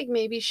seems like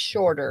maybe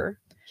shorter.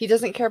 He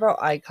doesn't care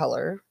about eye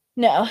color.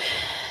 No,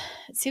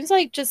 it seems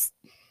like just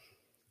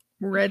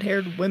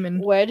Red-haired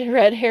women.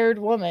 red-haired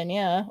woman,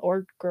 yeah,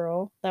 or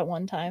girl that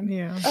one time.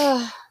 Yeah.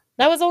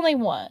 That was only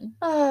one.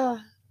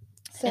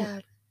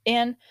 Sad.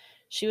 And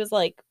she was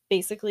like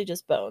basically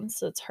just bones,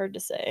 so it's hard to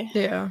say.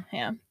 Yeah.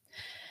 Yeah.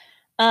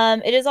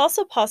 It is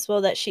also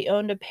possible that she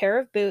owned a pair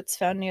of boots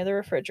found near the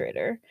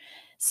refrigerator.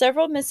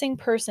 Several missing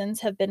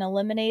persons have been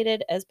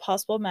eliminated as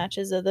possible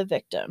matches of the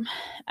victim.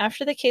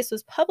 After the case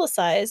was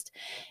publicized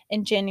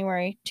in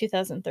January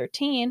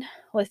 2013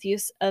 with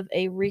use of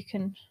a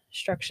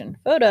reconstruction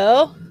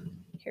photo.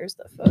 Here's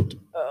the photo.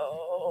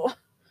 Oh,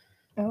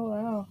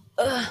 wow.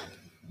 Ugh.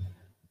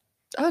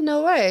 Oh,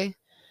 no way.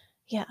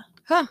 Yeah.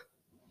 Huh.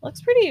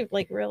 Looks pretty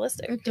like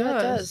realistic. It Yeah, it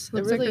does. does. It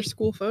Looks like really- her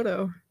school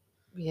photo.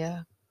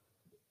 Yeah.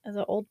 As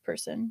an old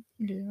person.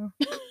 Yeah.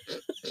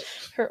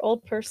 Her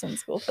old person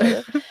school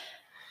photo.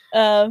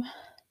 All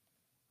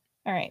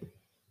right.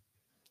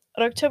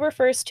 On October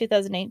 1st,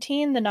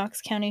 2018, the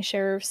Knox County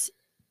Sheriff's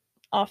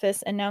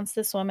Office announced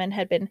this woman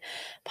had been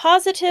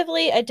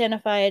positively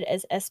identified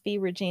as SB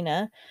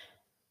Regina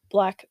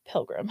Black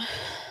Pilgrim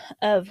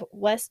of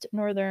West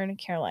Northern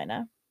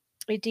Carolina.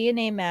 A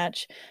DNA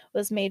match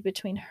was made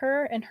between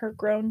her and her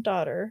grown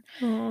daughter,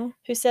 Aw.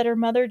 who said her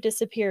mother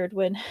disappeared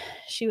when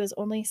she was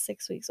only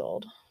 6 weeks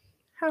old.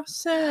 How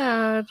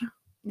sad.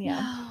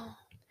 Yeah. No.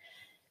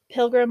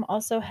 Pilgrim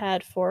also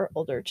had 4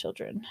 older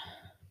children.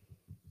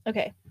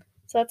 Okay,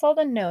 so that's all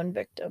the known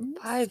victims.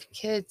 5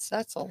 kids.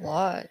 That's a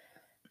lot.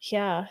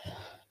 Yeah,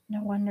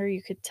 no wonder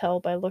you could tell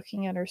by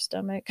looking at her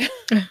stomach.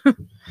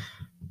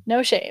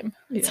 No shame.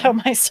 That's Yeah. how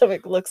my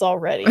stomach looks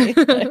already.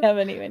 I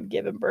haven't even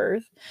given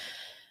birth.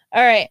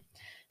 All right.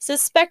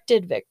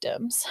 Suspected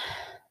victims.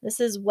 This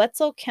is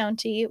Wetzel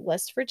County,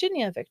 West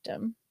Virginia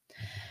victim.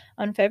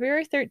 On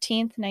February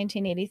 13th,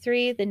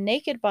 1983, the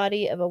naked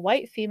body of a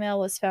white female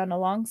was found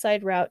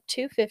alongside Route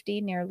 250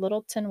 near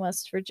Littleton,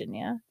 West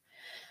Virginia.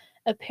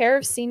 A pair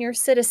of senior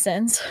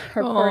citizens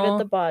reported Aw.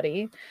 the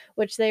body,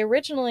 which they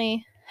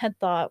originally had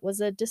thought was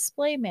a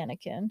display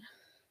mannequin,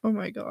 Oh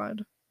my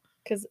god.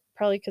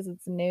 probably because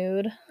it's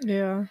nude.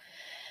 Yeah.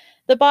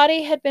 The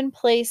body had been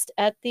placed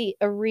at the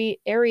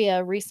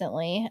area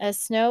recently, as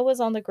snow was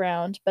on the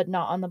ground but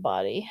not on the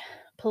body.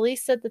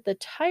 Police said that the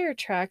tire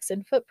tracks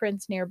and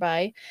footprints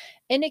nearby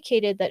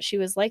indicated that she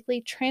was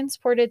likely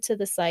transported to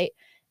the site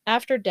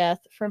after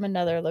death from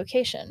another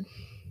location.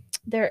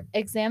 Their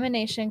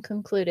examination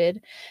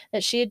concluded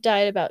that she had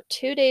died about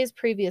 2 days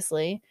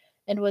previously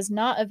and was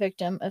not a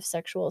victim of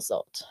sexual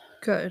assault.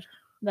 Good.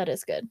 That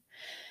is good.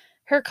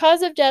 Her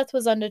cause of death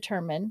was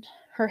undetermined.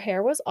 Her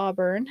hair was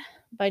auburn.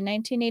 By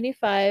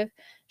 1985,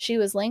 she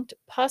was linked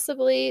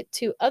possibly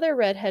to other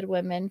redhead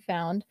women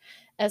found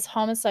as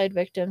homicide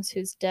victims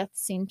whose deaths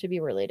seemed to be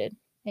related,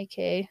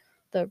 aka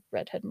the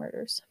redhead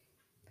murders.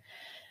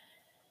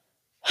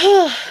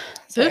 Sorry,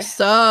 This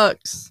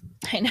sucks.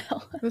 I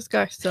know. This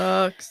guy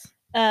sucks.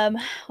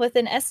 With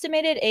an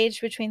estimated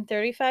age between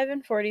 35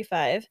 and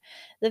 45,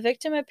 the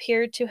victim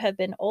appeared to have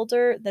been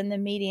older than the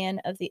median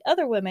of the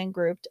other women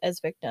grouped as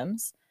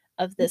victims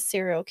of this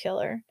serial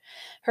killer.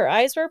 Her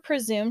eyes were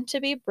presumed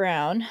to be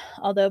brown,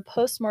 although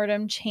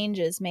postmortem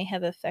changes may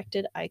have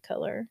affected eye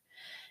color.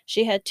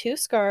 She had 2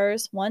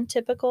 scars, one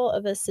typical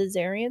of a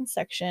cesarean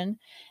section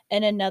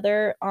and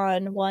another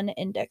on one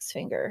index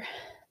finger.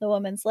 The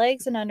woman's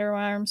legs and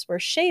underarms were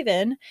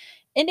shaven,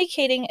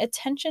 indicating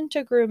attention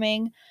to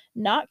grooming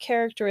not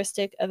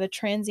characteristic of a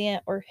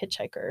transient or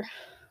hitchhiker,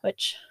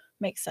 which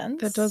makes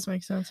sense. That does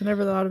make sense. I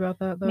never thought about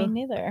that Me though.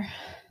 neither.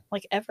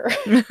 Like ever.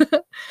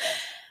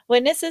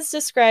 Witnesses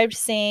described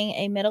seeing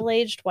a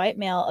middle-aged white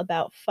male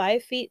about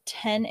 5 feet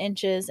 10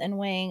 inches and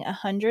weighing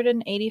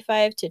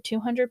 185 to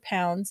 200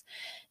 pounds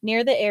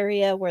near the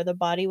area where the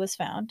body was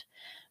found.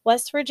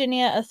 West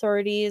Virginia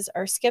authorities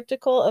are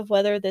skeptical of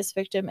whether this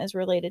victim is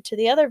related to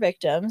the other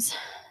victims,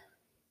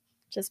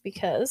 just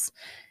because.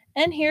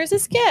 And here's a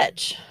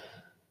sketch.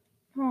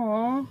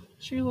 Aw,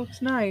 she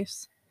looks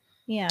nice.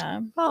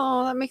 Yeah,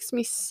 Oh, that makes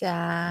me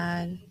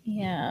sad.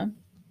 yeah.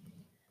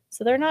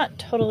 So they're not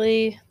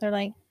totally, they're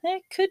like,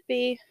 it could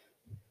be.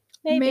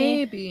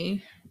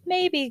 Maybe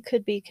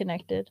could be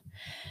connected.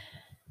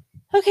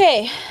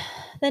 Okay,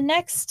 the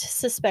next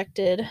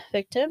suspected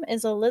victim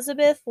is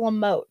Elizabeth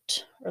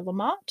Lamotte, or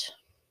Lamont?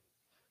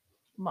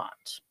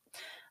 Lamont.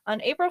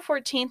 On April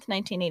 14th,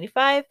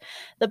 1985,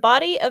 the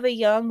body of a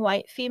young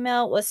white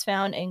female was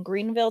found in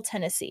Greenville,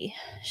 Tennessee.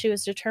 She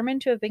was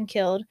determined to have been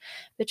killed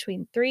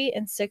between 3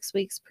 and 6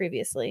 weeks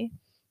previously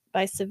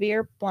by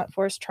severe blunt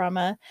force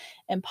trauma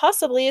and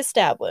possibly a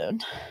stab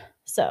wound.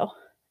 So,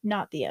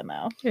 not the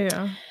MO.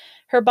 Yeah.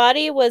 Her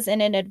body was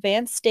in an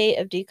advanced state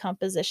of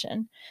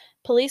decomposition.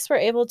 Police were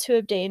able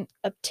to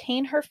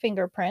obtain her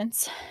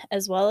fingerprints,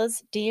 as well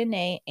as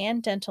DNA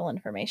and dental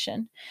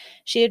information.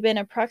 She had been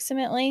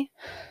approximately,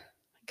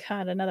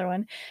 another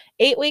one,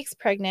 8 weeks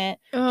pregnant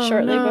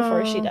shortly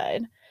before she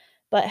died,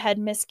 but had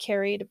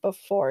miscarried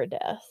before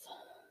death.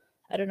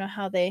 I don't know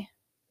how they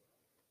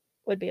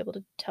would be able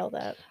to tell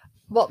that.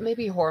 Well,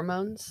 maybe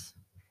hormones.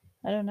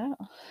 I don't know.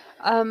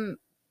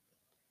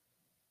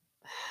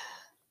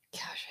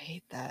 Gosh, I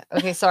hate that.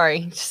 Okay,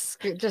 sorry.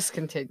 Just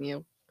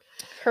continue.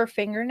 Her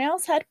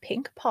fingernails had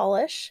pink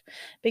polish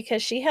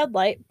because she had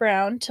light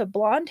brown to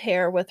blonde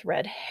hair with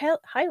red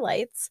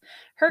highlights.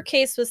 Her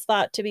case was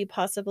thought to be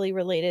possibly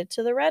related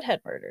to the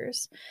redhead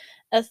murders.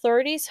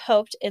 Authorities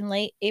hoped in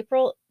late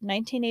April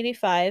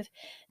 1985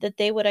 that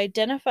they would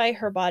identify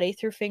her body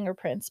through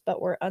fingerprints,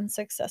 but were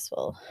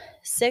unsuccessful.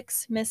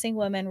 6 missing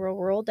women were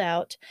ruled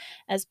out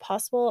as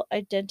possible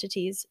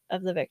identities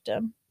of the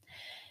victim.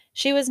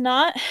 She was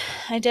not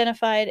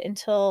identified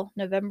until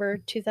November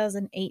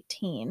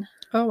 2018.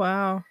 Oh,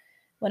 wow.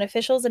 When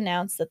officials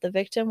announced that the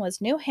victim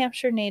was New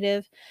Hampshire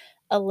native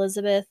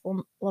Elizabeth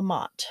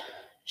Lamont.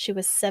 She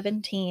was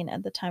 17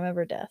 at the time of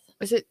her death.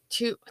 Is it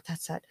 2?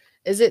 That's sad.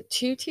 Is it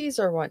 2 T's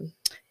or 1?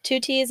 2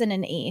 T's and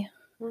an E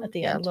at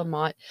the end.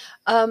 Lamont.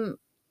 I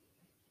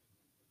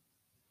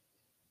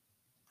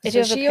do So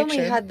have a she only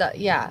picture. had that.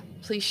 Yeah,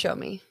 please show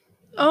me.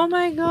 Oh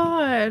my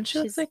god. She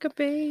She's- looks like a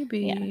baby.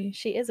 Yeah,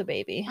 she is a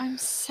baby. I'm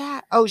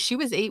sad. Oh, she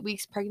was 8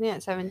 weeks pregnant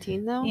at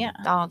 17, though? Yeah.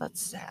 Oh, that's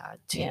sad,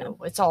 too. Yeah.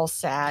 It's all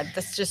sad.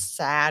 That's just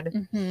sad.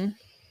 Mm-hmm.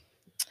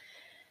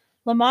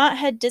 Lamont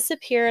had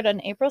disappeared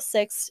on April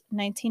 6,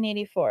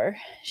 1984.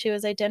 She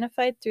was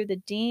identified through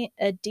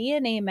a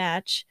DNA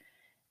match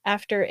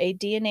after a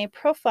DNA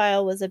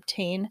profile was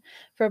obtained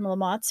from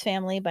Lamont's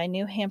family by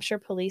New Hampshire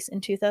police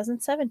in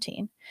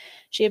 2017.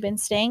 She had been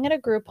staying at a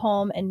group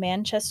home in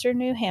Manchester,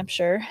 New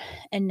Hampshire,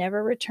 and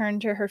never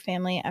returned to her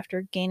family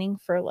after gaining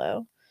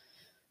furlough.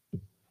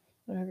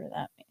 Whatever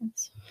that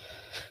means.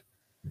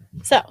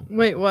 So,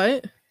 Wait,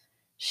 what?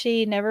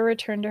 She never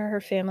returned to her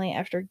family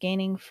after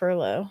gaining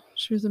furlough.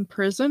 She was in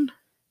prison?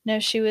 No,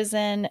 she was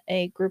in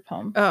a group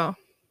home. Oh.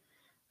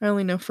 I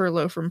only know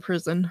furlough from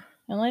prison.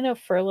 I only know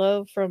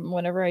furlough from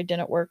whenever I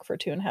didn't work for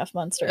 2.5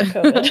 months during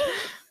COVID.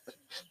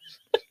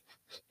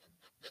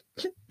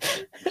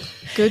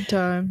 Good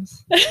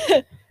times.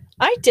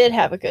 I did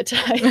have a good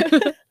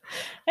time.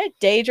 I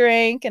day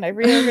drank and I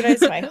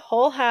reorganized my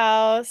whole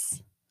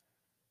house.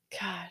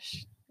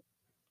 Gosh.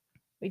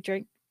 We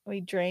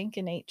drank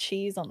and ate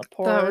cheese on the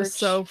porch. That was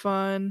so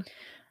fun.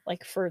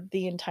 Like for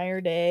the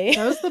entire day.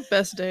 That was the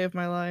best day of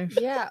my life.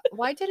 Yeah.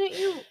 Why didn't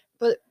you?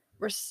 But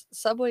were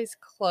Subways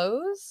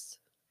closed?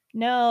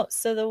 No,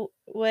 so the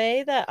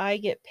way that I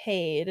get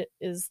paid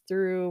is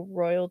through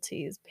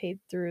royalties paid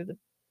through the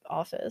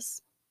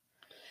office.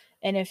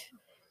 And if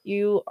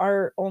you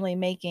are only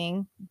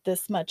making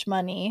this much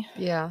money,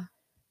 Yeah.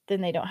 then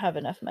they don't have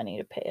enough money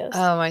to pay us.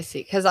 Oh, I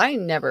see. Because I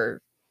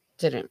never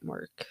didn't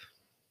work.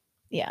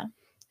 Yeah.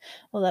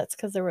 Well, that's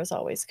because there was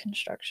always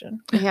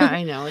construction. Yeah,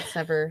 I know. It's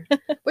never,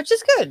 which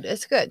is good.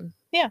 It's good.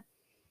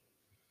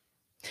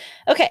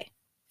 Okay.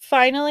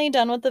 Finally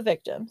done with the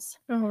victims.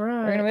 All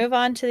right. We're going to move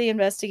on to the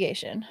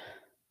investigation,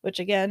 which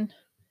again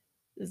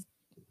is.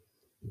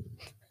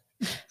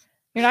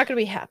 You're not going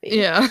to be happy.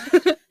 Yeah.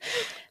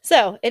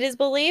 So, it is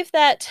believed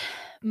that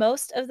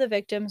most of the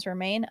victims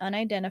remain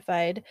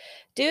unidentified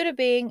due to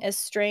being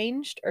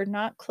estranged or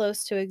not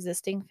close to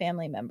existing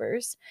family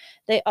members.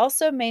 They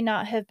also may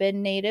not have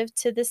been native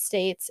to the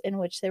states in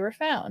which they were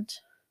found,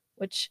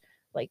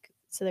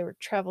 so they were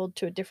traveled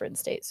to a different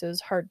state, so it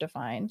was hard to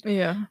find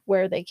Yeah.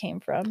 where they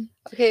came from.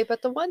 Okay,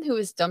 but the one who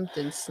was dumped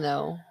in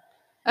snow,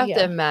 I have Yeah.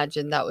 to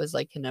imagine that was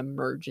like an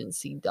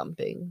emergency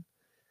dumping.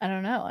 I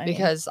don't know. I mean,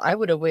 Because I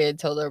would have waited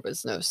till there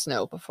was no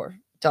snow before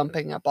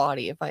dumping a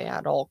body if I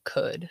at all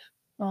could.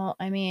 well,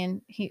 I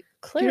mean, he He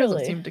clearly,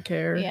 doesn't seem to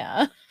care.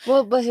 yeah,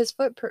 Well, but his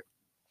footprint.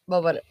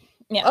 Well, but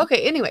yeah.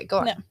 okay. Anyway, go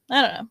on. No,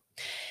 I don't know.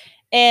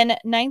 In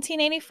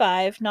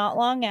 1985, not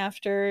long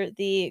after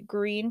the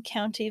Greene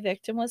County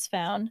victim was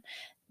found,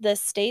 the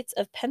states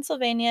of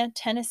Pennsylvania,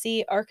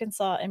 Tennessee,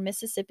 Arkansas, and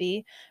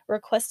Mississippi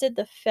requested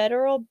the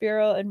Federal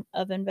Bureau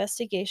of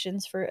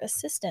Investigations for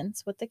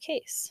assistance with the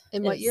case.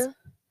 In what It's, year?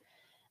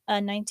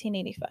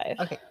 1985.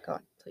 Okay, go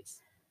on,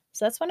 please.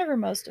 So that's whenever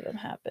most of them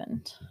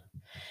happened.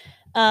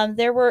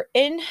 There were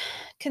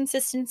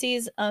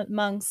inconsistencies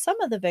among some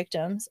of the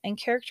victims and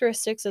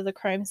characteristics of the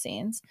crime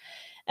scenes,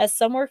 as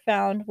some were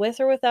found with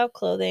or without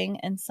clothing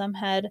and some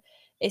had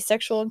a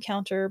sexual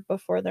encounter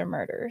before their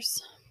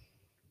murders.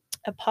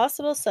 A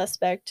possible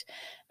suspect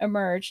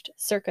emerged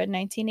circa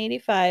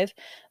 1985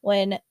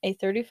 when a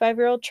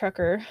 35-year-old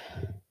trucker,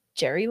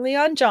 Jerry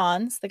Leon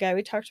Johns, the guy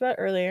we talked about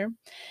earlier,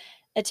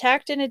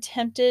 attacked and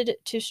attempted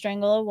to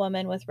strangle a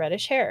woman with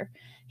reddish hair.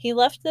 He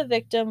left the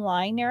victim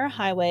lying near a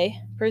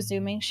highway,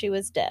 presuming she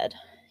was dead.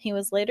 He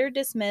was later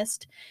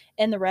dismissed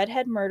in the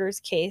Redhead murders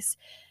case,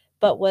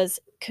 but was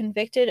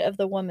convicted of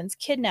the woman's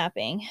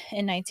kidnapping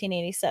in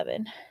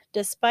 1987.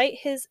 Despite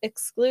his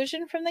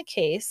exclusion from the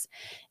case,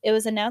 it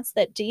was announced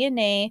that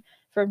DNA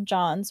from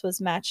Johns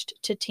was matched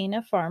to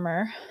Tina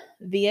Farmer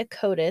via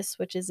CODIS,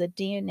 which is a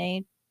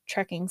DNA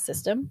tracking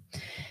system,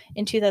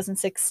 in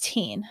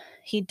 2016.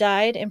 He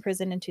died in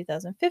prison in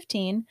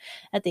 2015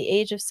 at the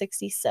age of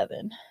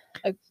 67.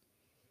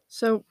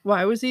 So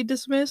why was he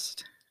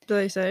dismissed? Did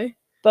they say?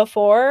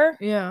 Before,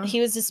 Yeah. he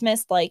was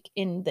dismissed like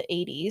in the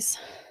 80s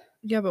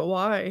Yeah, but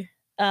why?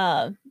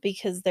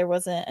 because there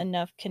wasn't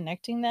enough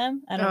connecting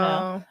them. I don't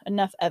know.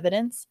 Enough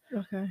evidence.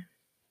 Okay.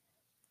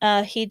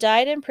 He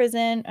died in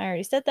prison. I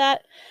already said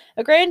that.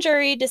 A grand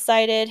jury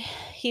decided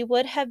he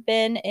would have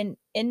been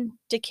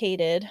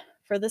indicated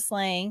for the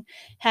slaying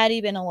had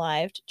he been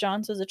alive.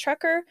 Johns was a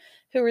trucker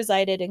who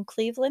resided in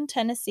Cleveland,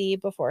 Tennessee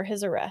before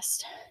his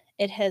arrest.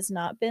 It has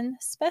not been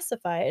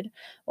specified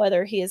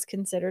whether he is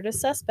considered a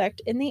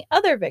suspect in the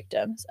other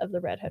victims of the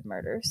Redhead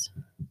murders.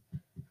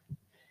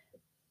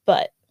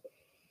 But,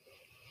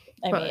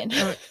 I mean,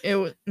 it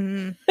was.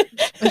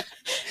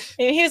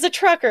 he was a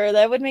trucker.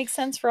 That would make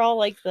sense for all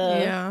like the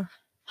Yeah.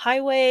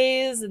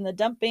 highways and the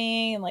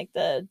dumping and like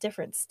the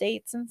different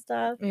states and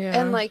stuff. Yeah.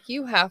 And like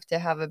you have to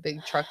have a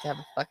big truck to have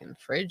a fucking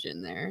fridge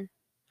in there.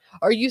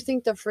 Or you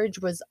think the fridge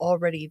was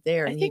already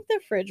there? I And think the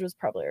fridge was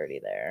probably already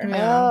there.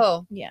 Yeah.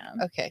 Oh, Yeah.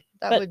 okay.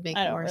 That But would make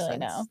I don't more really sense.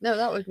 know. No,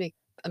 that would make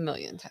a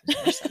million times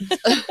more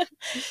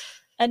sense.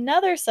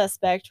 Another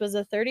suspect was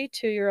a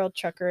 32-year-old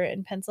trucker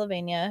in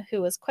Pennsylvania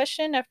who was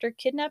questioned after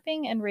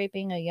kidnapping and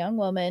raping a young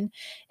woman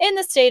in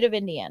the state of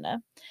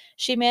Indiana.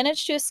 She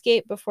managed to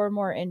escape before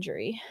more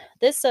injury.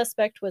 This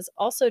suspect was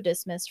also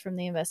dismissed from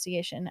the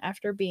investigation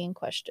after being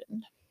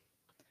questioned.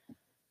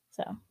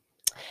 So,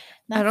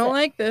 I don't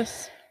like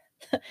this.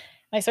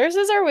 My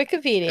sources are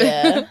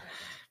Wikipedia.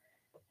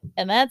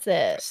 And that's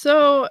it.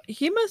 So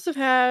he must have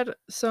had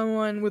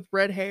someone with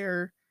red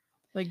hair,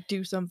 like,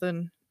 do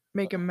something,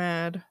 make him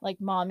mad.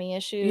 Like mommy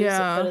issues,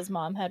 Yeah. but his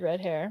mom had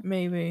red hair.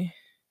 Maybe.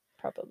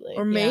 Probably.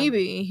 Or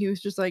maybe he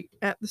was just like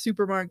at the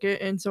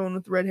supermarket and someone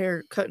with red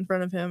hair cut in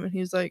front of him and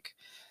he's like,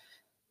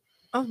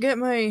 I'll get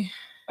my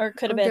Or it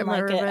could have I'll been get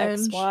my like an revenge.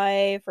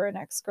 ex-wife or an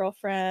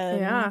ex-girlfriend.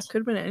 Yeah, could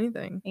have been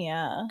anything.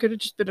 Yeah. Could have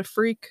just been a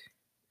freak.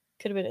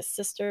 Could have been his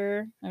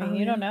sister. I mean, Oh,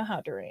 you don't yeah. know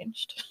how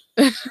deranged.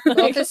 Well,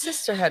 Like, if his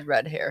sister had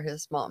red hair,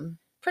 his mom,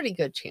 pretty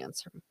good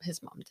chance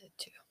his mom did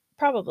too.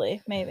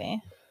 probably, maybe.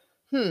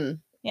 Hmm.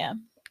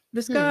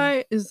 This Hmm.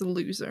 guy is the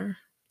loser.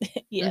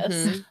 Yes.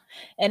 Mhm.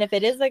 And if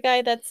it is the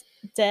guy that's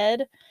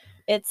dead,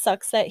 it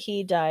sucks that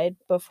he died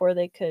before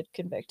they could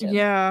convict him.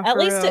 Yeah, At for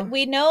least real.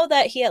 we know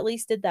that he at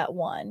least did that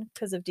one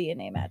because of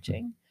DNA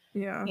matching,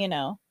 Yeah. you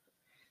know.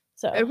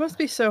 So It must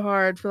be so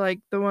hard for like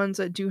the ones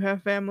that do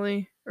have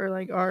family or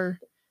like are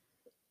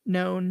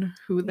known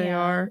who they Yeah.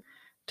 are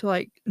to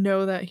like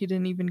know that he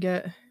didn't even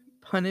get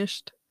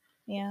punished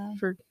yeah.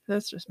 for.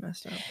 That's just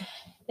messed up.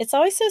 It's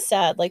always so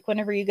sad. Like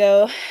whenever you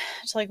go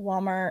to like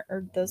Walmart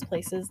or those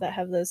places that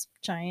have those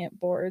giant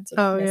boards of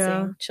Oh, missing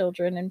yeah.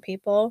 children and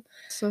people.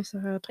 So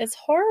sad. It's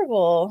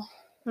horrible.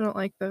 I don't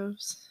like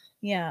those.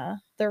 Yeah.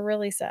 They're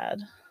really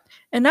sad.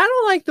 And I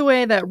don't like the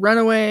way that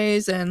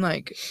runaways and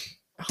like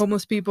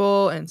homeless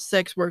people and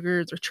sex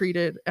workers are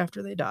treated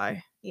after they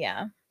die.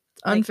 Yeah.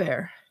 It's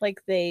unfair.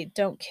 Like they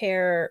don't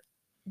care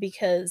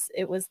because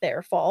it was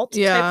their fault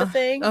type Yeah, of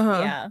thing.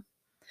 uh-huh. Yeah.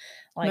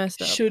 Like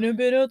Messed up. shouldn't have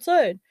been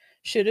outside.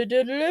 Should have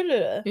did.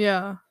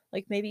 Yeah.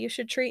 Like maybe you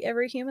should treat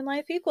every human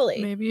life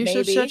equally. Maybe you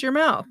should shut your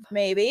mouth.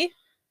 Maybe.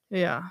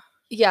 Yeah.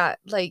 Yeah,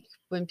 like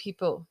when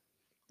people,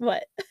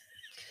 What?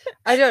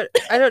 I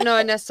don't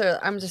know necessarily.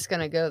 I'm just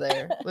gonna go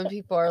there. When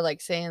people are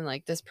like saying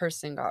like this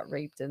person got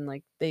raped and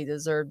like they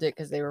deserved it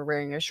because they were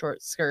wearing a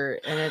short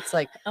skirt, and it's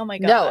like, Oh my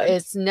god. no,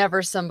 it's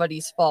never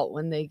somebody's fault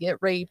when they get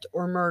raped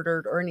or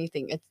murdered or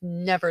anything. It's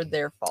never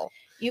their fault.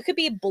 You could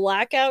be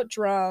blackout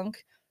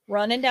drunk,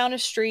 running down a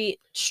street,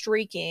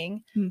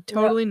 streaking,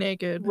 Totally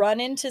naked. run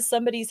into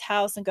somebody's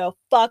house and go,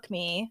 fuck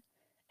me.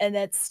 And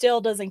that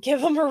still doesn't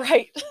give them a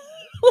right.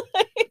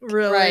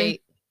 Really?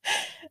 Right?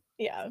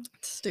 Yeah.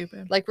 It's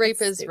stupid. Like rape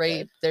It's is stupid.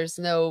 rape. There's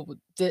no.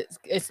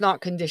 It's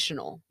not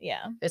conditional.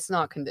 Yeah. It's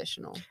not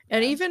conditional.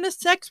 And Yeah. even a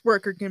sex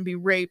worker can be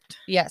raped.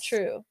 Yes.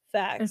 True.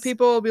 Facts. And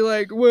people will be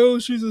like, well,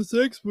 she's a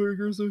sex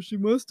worker, so she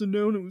must have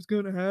known it was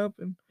going to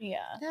happen. Yeah.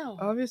 No.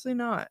 Obviously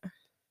not.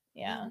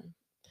 Yeah. no.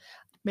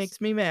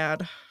 Makes me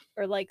mad.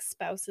 Or like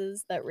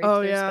spouses that rape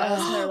Oh, their yeah.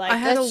 spouse and they're like, I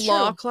had a that's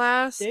law true.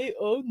 class. they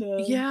own them.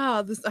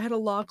 Yeah, I had a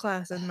law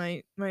class, and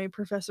my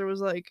professor was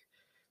like,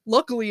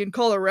 luckily in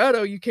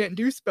Colorado, you can't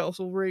do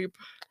spousal rape.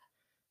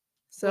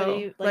 So,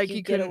 you- like, like, you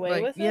you get couldn't, away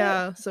like, with it?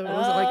 yeah, so it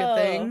wasn't like a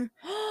thing.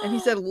 And he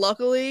said,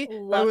 luckily,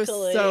 I was so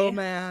Luckily.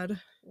 mad.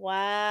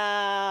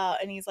 Wow.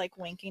 And he's like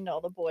winking to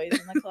all the boys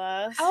in the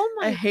class. Oh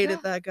my I hated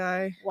God. that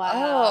guy.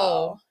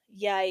 Wow.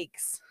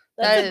 Yikes.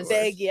 That's That a is-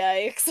 big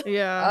yikes.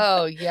 Yeah,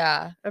 Oh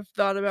yeah. I've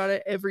thought about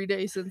it every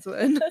day since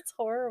then. That's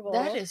horrible.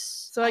 That is.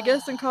 So I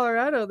guess in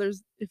Colorado,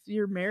 if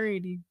you're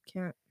married, you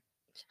can't.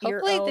 Your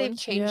Hopefully they've own-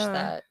 changed Yeah.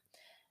 that.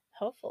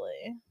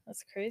 Hopefully.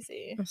 That's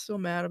crazy. I'm still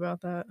mad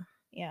about that.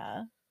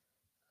 Yeah.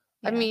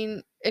 I Yeah.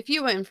 mean, if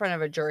you went in front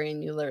of a jury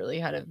and you literally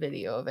had a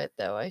video of it,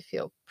 though, I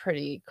feel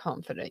pretty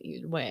confident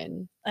you'd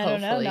win. I don't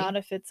know. hopefully. Not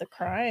if it's a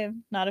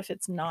crime. Not if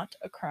it's not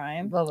a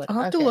crime. Well,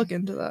 I'll have to okay. look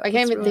into that. I can't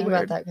That's even really think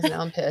weird. about that because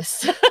now I'm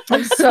pissed.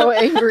 I'm so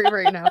angry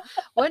right now.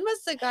 When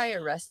was the guy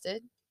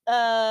arrested?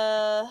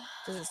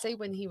 Does it say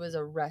when he was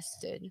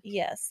arrested?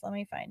 Yes. Let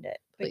me find it.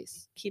 But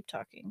Please. keep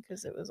talking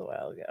because it was a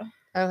while ago.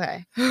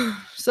 Okay.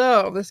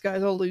 So this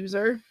guy's a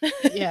loser.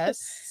 Yes.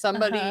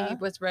 Somebody Uh-huh.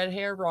 with red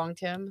hair wronged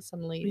him.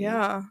 Some lady.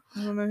 Yeah,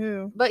 I don't know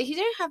who. But he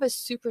didn't have a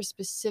super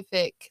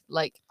specific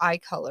like eye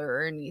color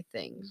or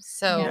anything.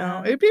 So Yeah.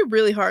 No, it'd be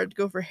really hard to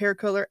go for hair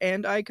color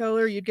and eye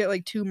color. You'd get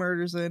like 2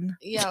 murders in.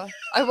 yeah,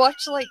 I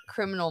watch like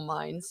Criminal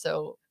Minds,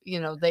 so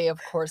they of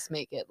course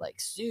make it like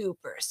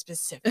super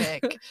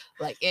specific,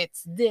 like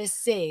it's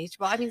this age.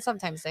 Well, I mean,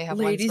 sometimes they have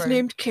Ladies ones where,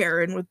 named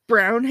Karen with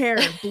brown hair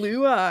and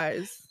blue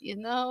eyes.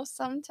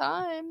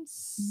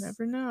 sometimes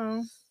Never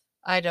know.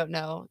 I don't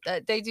know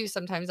that they do.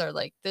 Sometimes are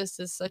like this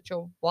is such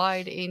a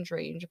wide age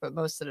range, but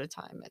most of the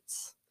time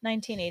it's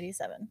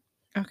 1987.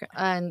 Okay.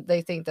 and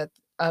they think that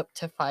up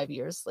to 5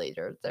 years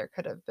later there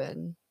could have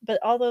been. But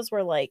all those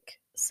were like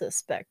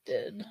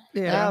suspected.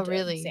 Yeah. Oh, victims.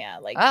 really? Yeah.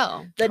 Like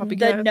Oh, the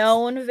Copycats.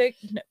 known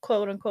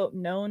quote unquote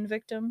known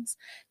victims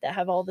that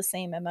have all the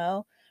same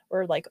MO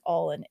were like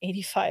all in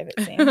 85,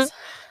 it seems.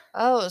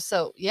 oh,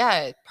 so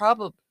yeah, it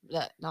probably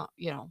not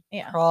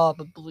Yeah.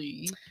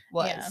 probably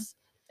was.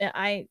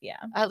 Yeah.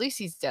 At least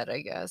he's dead,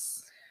 I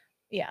guess.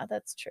 Yeah,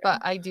 that's true. But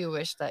I do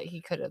wish that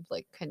he could have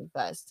like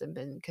confessed and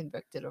been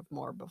convicted of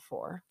more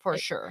before, for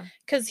sure.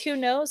 Because who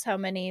knows how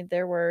many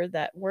there were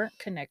that weren't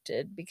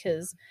connected,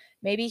 because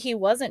maybe he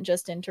wasn't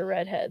just into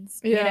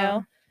redheads, you Yeah.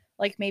 know?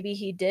 Like maybe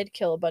he did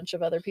kill a bunch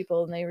of other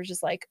people and they were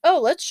just like, oh,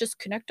 let's just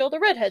connect all the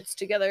redheads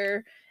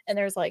together. And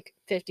there's like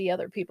 50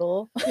 other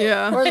people.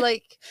 Yeah. Or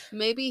like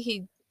maybe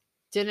he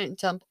didn't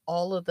dump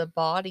all of the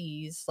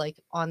bodies like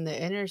on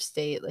the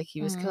interstate, like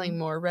he was killing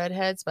more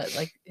redheads, but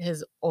like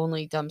his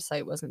only dump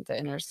site wasn't the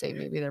interstate.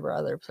 Maybe there were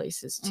other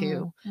places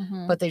too,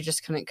 Mhm. but they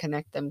just couldn't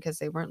connect them because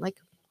they weren't like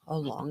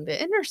along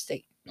the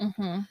interstate.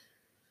 Mhm.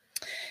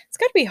 It's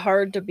got to be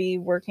hard to be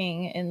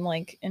working in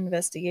like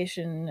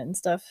investigation and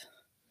stuff.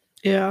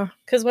 Yeah.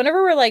 Because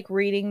whenever we're like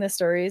reading the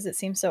stories, it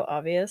seems so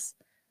obvious,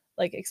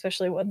 like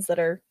especially ones that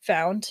are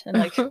found and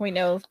like we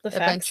know the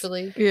facts.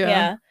 Eventually.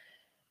 Yeah.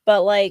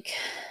 But like,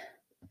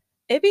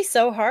 it'd be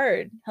so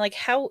hard. Like,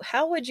 how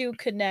would you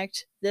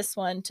connect this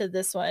one to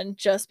this one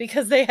just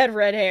because they had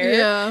red hair?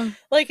 Yeah.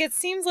 Like, it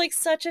seems like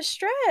such a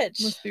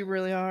stretch. Must be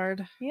really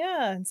hard.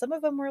 Yeah, and some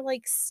of them were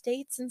like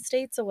states and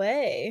states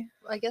away.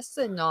 I guess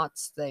the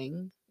knots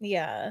thing.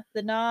 Yeah,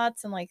 the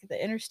knots and like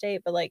the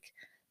interstate, but like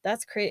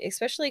that's crazy,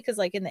 especially because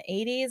like in the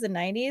 80s and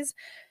 90s,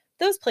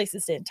 those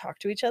places didn't talk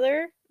to each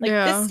other. Like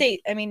Yeah. this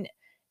state, I mean,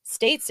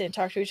 states didn't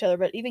talk to each other,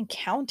 but even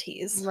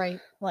counties Right.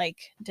 like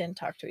didn't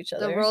talk to each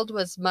other. The world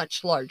was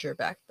much larger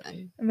back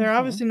then. And they're Mhm.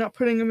 obviously not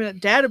putting them in a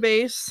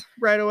database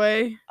right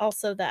away.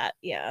 Also that,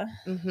 yeah.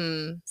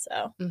 Mm-hmm.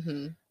 So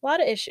Mm-hmm. a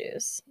lot of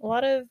issues. A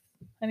lot of,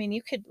 I mean,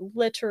 you could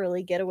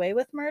literally get away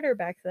with murder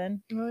back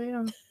then. Oh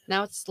yeah.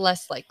 Now it's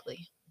less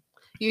likely.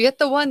 You get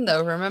the one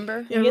though,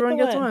 remember? Yeah, You get everyone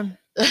the gets one.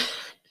 one.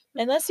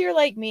 Unless you're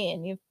like me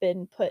and you've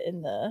been put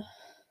in the,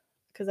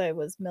 because I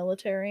was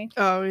military.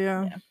 Oh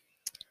yeah. Yeah.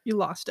 You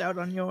lost out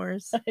on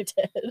yours. I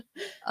did.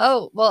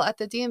 Oh, well, at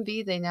the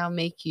DMV, they now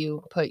make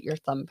you put your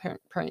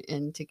thumbprint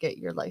in to get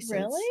your license.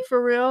 Really?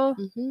 For real?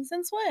 Mm-hmm.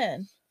 Since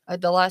when?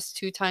 The last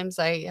 2 times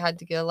I had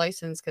to get a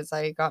license because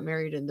I got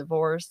married and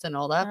divorced and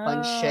all that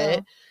fun shit,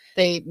 Oh.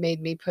 they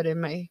made me put in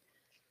my.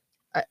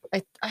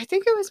 I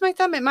think it was my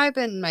thumb. It might have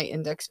been my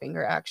index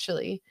finger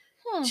actually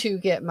Hmm. to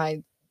get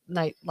my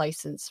night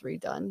license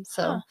redone.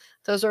 So Huh.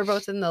 those were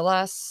both in the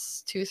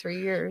last 2-3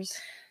 years.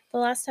 The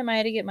last time I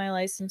had to get my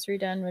license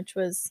redone, which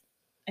was,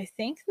 I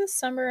think, the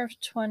summer of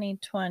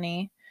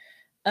 2020,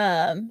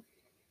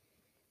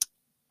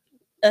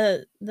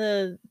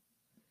 the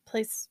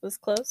place was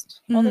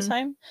closed all the Mhm.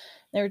 time.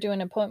 They were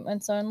doing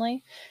appointments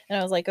only, and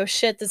I was like, "Oh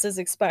shit, this is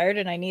expired,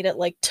 and I need it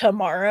like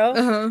tomorrow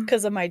Uh-huh.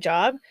 because of my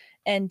job."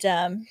 And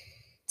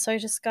so I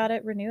just got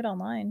it renewed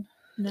online.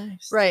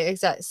 Nice. Right,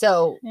 exactly.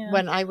 So Yeah.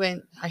 when I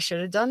went, I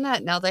should have done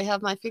that. Now they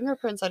have my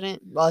fingerprints. I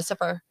didn't. Well, except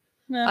for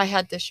Yeah. I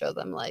had to show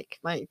them like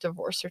my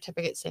divorce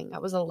certificate saying I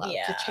was allowed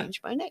Yeah. to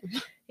change my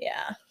name.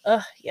 Yeah.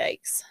 Ugh,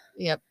 yikes.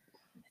 Yep.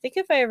 I think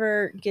if I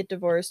ever get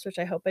divorced, which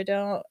I hope I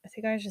don't, I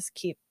think I just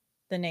keep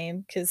the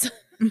name because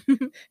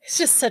it's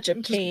just such a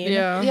pain.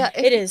 Yeah. Yeah.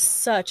 It is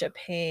such a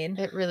pain.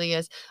 It really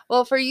is.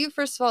 Well, for you,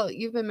 first of all,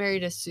 you've been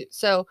married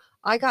so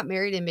I got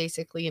married and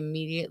basically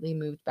immediately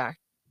moved back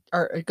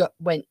or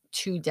went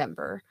to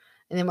Denver.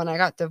 And then when I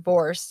got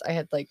divorced, I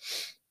had like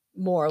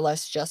more or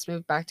less just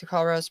moved back to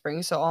Colorado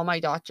Springs. So all my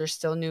doctors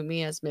still knew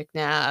me as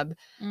McNabb.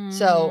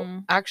 So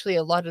Mm. actually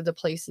a lot of the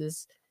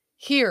places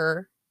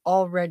here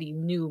already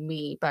knew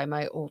me by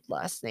my old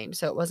last name.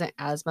 So it wasn't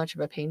as much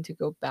of a pain to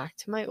go back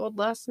to my old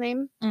last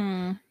name.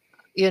 Mm.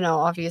 You know,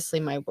 obviously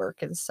my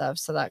work and stuff.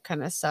 So that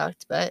kind of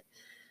sucked. But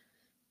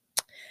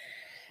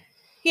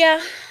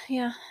Yeah,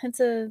 it's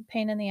a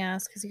pain in the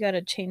ass because you got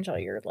to change all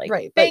your like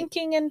Right, but-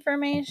 banking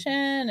information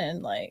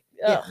and like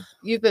yeah, ugh.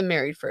 you've been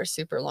married for a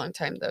super long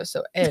time though.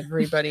 So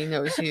everybody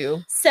knows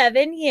you.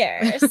 7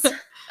 years.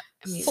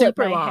 I mean, Flip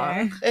Super my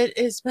hair. long. it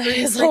is That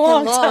pretty is a freaking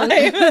long long.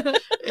 time.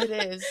 It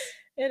is.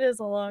 It is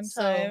a long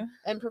So, time.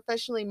 and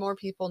professionally, more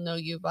people know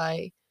you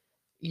by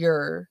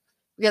your,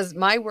 because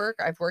my work,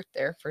 I've worked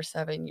there for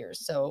 7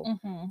 years. So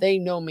Mhm. they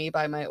know me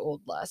by my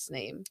old last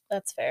name.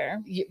 That's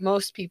fair.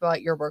 Most people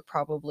at your work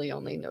probably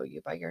only know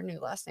you by your new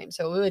last name.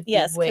 So it would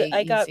Yes, be way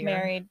I got easier.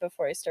 married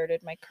before I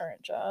started my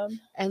current job.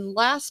 And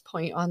last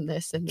point on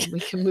this, and then we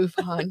can move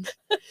on,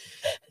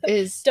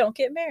 is Don't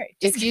get married.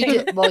 Just if you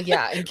kidding. did, well,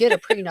 yeah, and get a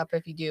prenup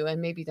if you do,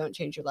 and maybe don't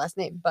change your last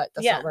name. But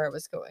that's Yeah. not where I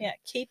was going. Yeah,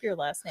 keep your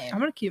last name. I'm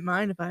gonna keep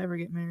mine if I ever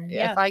get married. Yeah.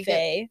 Yeah, if I get-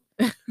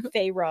 Faye.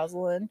 Faye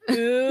Rosalind.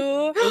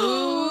 Ooh.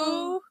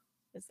 Ooh.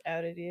 It's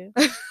outed you.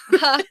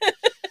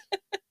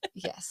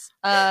 Yes.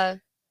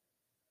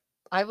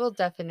 I will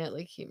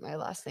definitely keep my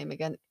last name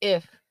again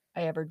if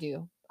I ever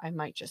do. I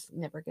might just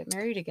never get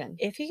married again.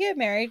 If you get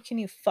married, can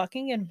you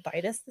fucking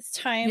invite us this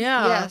time?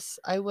 Yeah. Yes,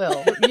 I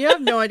will. You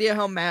have no idea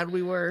how mad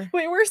we were.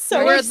 We were so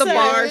we were at the upset.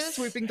 bar upset.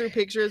 sweeping through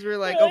pictures. We were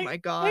like, We're oh like, my I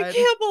god.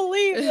 can't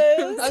believe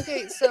this.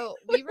 Okay, so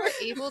we were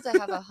able to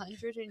have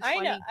 120 I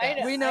know.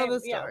 guests. We know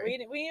the Yeah,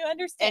 story. we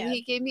understand. And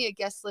he gave me a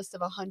guest list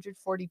of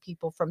 140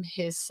 people from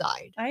his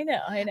side. I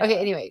know. Okay,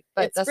 anyway,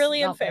 but It's that's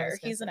really not what I unfair. was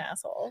gonna He's an say.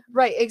 asshole.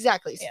 Right,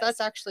 exactly. So Yes.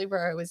 that's actually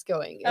where I was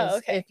going. Oh, is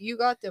okay. If you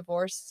got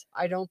divorced,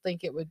 I don't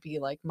think it would be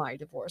like my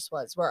divorce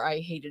was, where I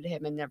hated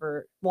him and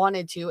never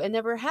wanted to and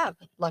never have,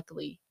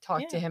 luckily,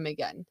 talked to Yeah. him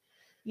again.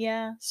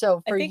 Yeah.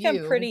 So for I think you,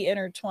 I'm pretty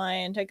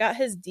intertwined. I got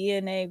his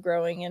DNA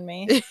growing in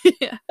me.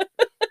 Yeah,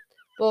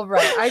 well,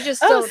 right. I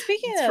just Oh, don't.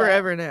 speaking it's of that-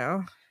 forever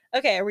now.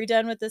 Okay, are we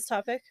done with this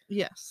topic?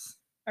 Yes.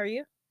 Are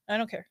you? I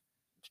don't care.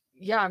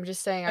 Yeah, I'm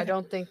just saying. I Okay.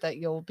 don't think that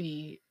you'll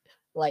be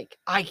like,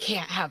 I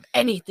can't have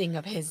anything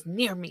of his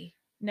near me.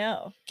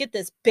 No. Get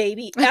this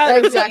baby out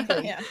of me.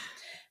 Exactly. Yeah.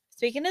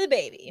 Speaking of the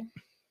baby,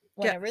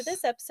 whenever Yes.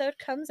 this episode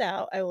comes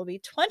out, I will be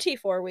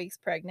 24 weeks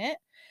pregnant,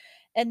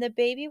 and the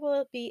baby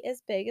will be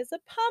as big as a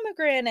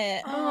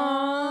pomegranate.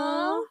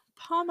 Aww.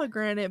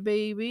 pomegranate,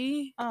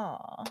 baby.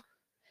 Aw.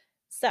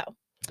 So, all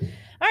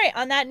right.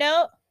 On that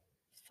note,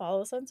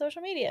 follow us on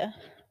social media.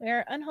 We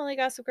are Unholy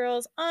Gossip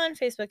Girls on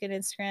Facebook and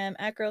Instagram,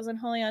 at Girls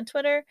Unholy on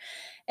Twitter,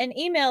 and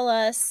email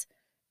us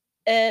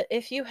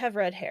if you have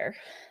red hair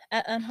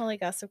at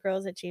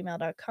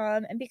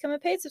unholygossipgirls@gmail.com, and become a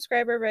paid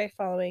subscriber by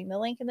following the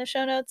link in the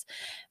show notes.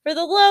 For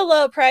the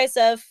low price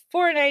of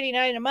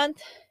 $4.99 a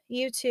month,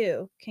 you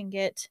too can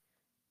get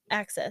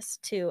access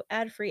to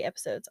ad-free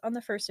episodes on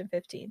the 1st and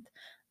 15th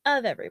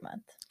of every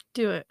month.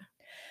 Do it.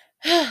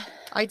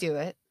 I do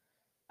it.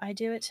 I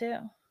do it too.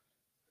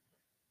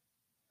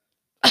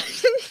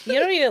 You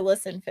don't even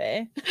listen,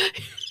 Faye.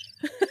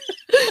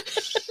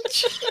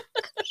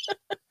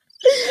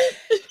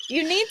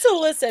 You need to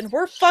listen.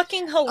 We're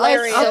fucking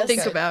hilarious. I'll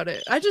think about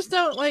it. I just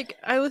don't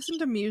I listen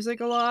to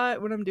music a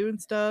lot when I'm doing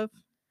stuff.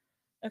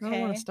 I don't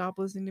want Okay. to stop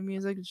listening to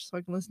music just so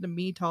I can listen to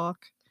me talk.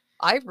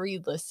 I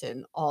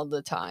re-listen all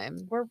the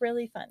time. We're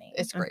really funny.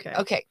 It's great. Okay.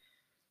 Okay.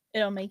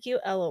 It'll make you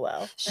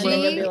LOL. And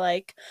then you'll be She-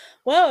 like,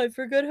 wow, I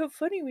forgot how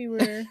funny we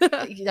were.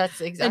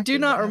 That's exactly. I do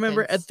not what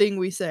remember happens. a thing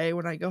we say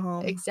when I go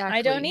home. Exactly.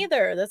 I don't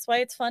either. That's why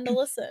it's fun to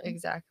listen.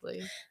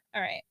 Exactly.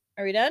 All right.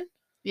 Are we done?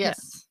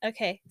 Yes.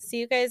 Okay. See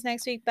you guys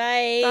next week.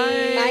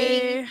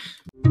 Bye.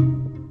 Bye.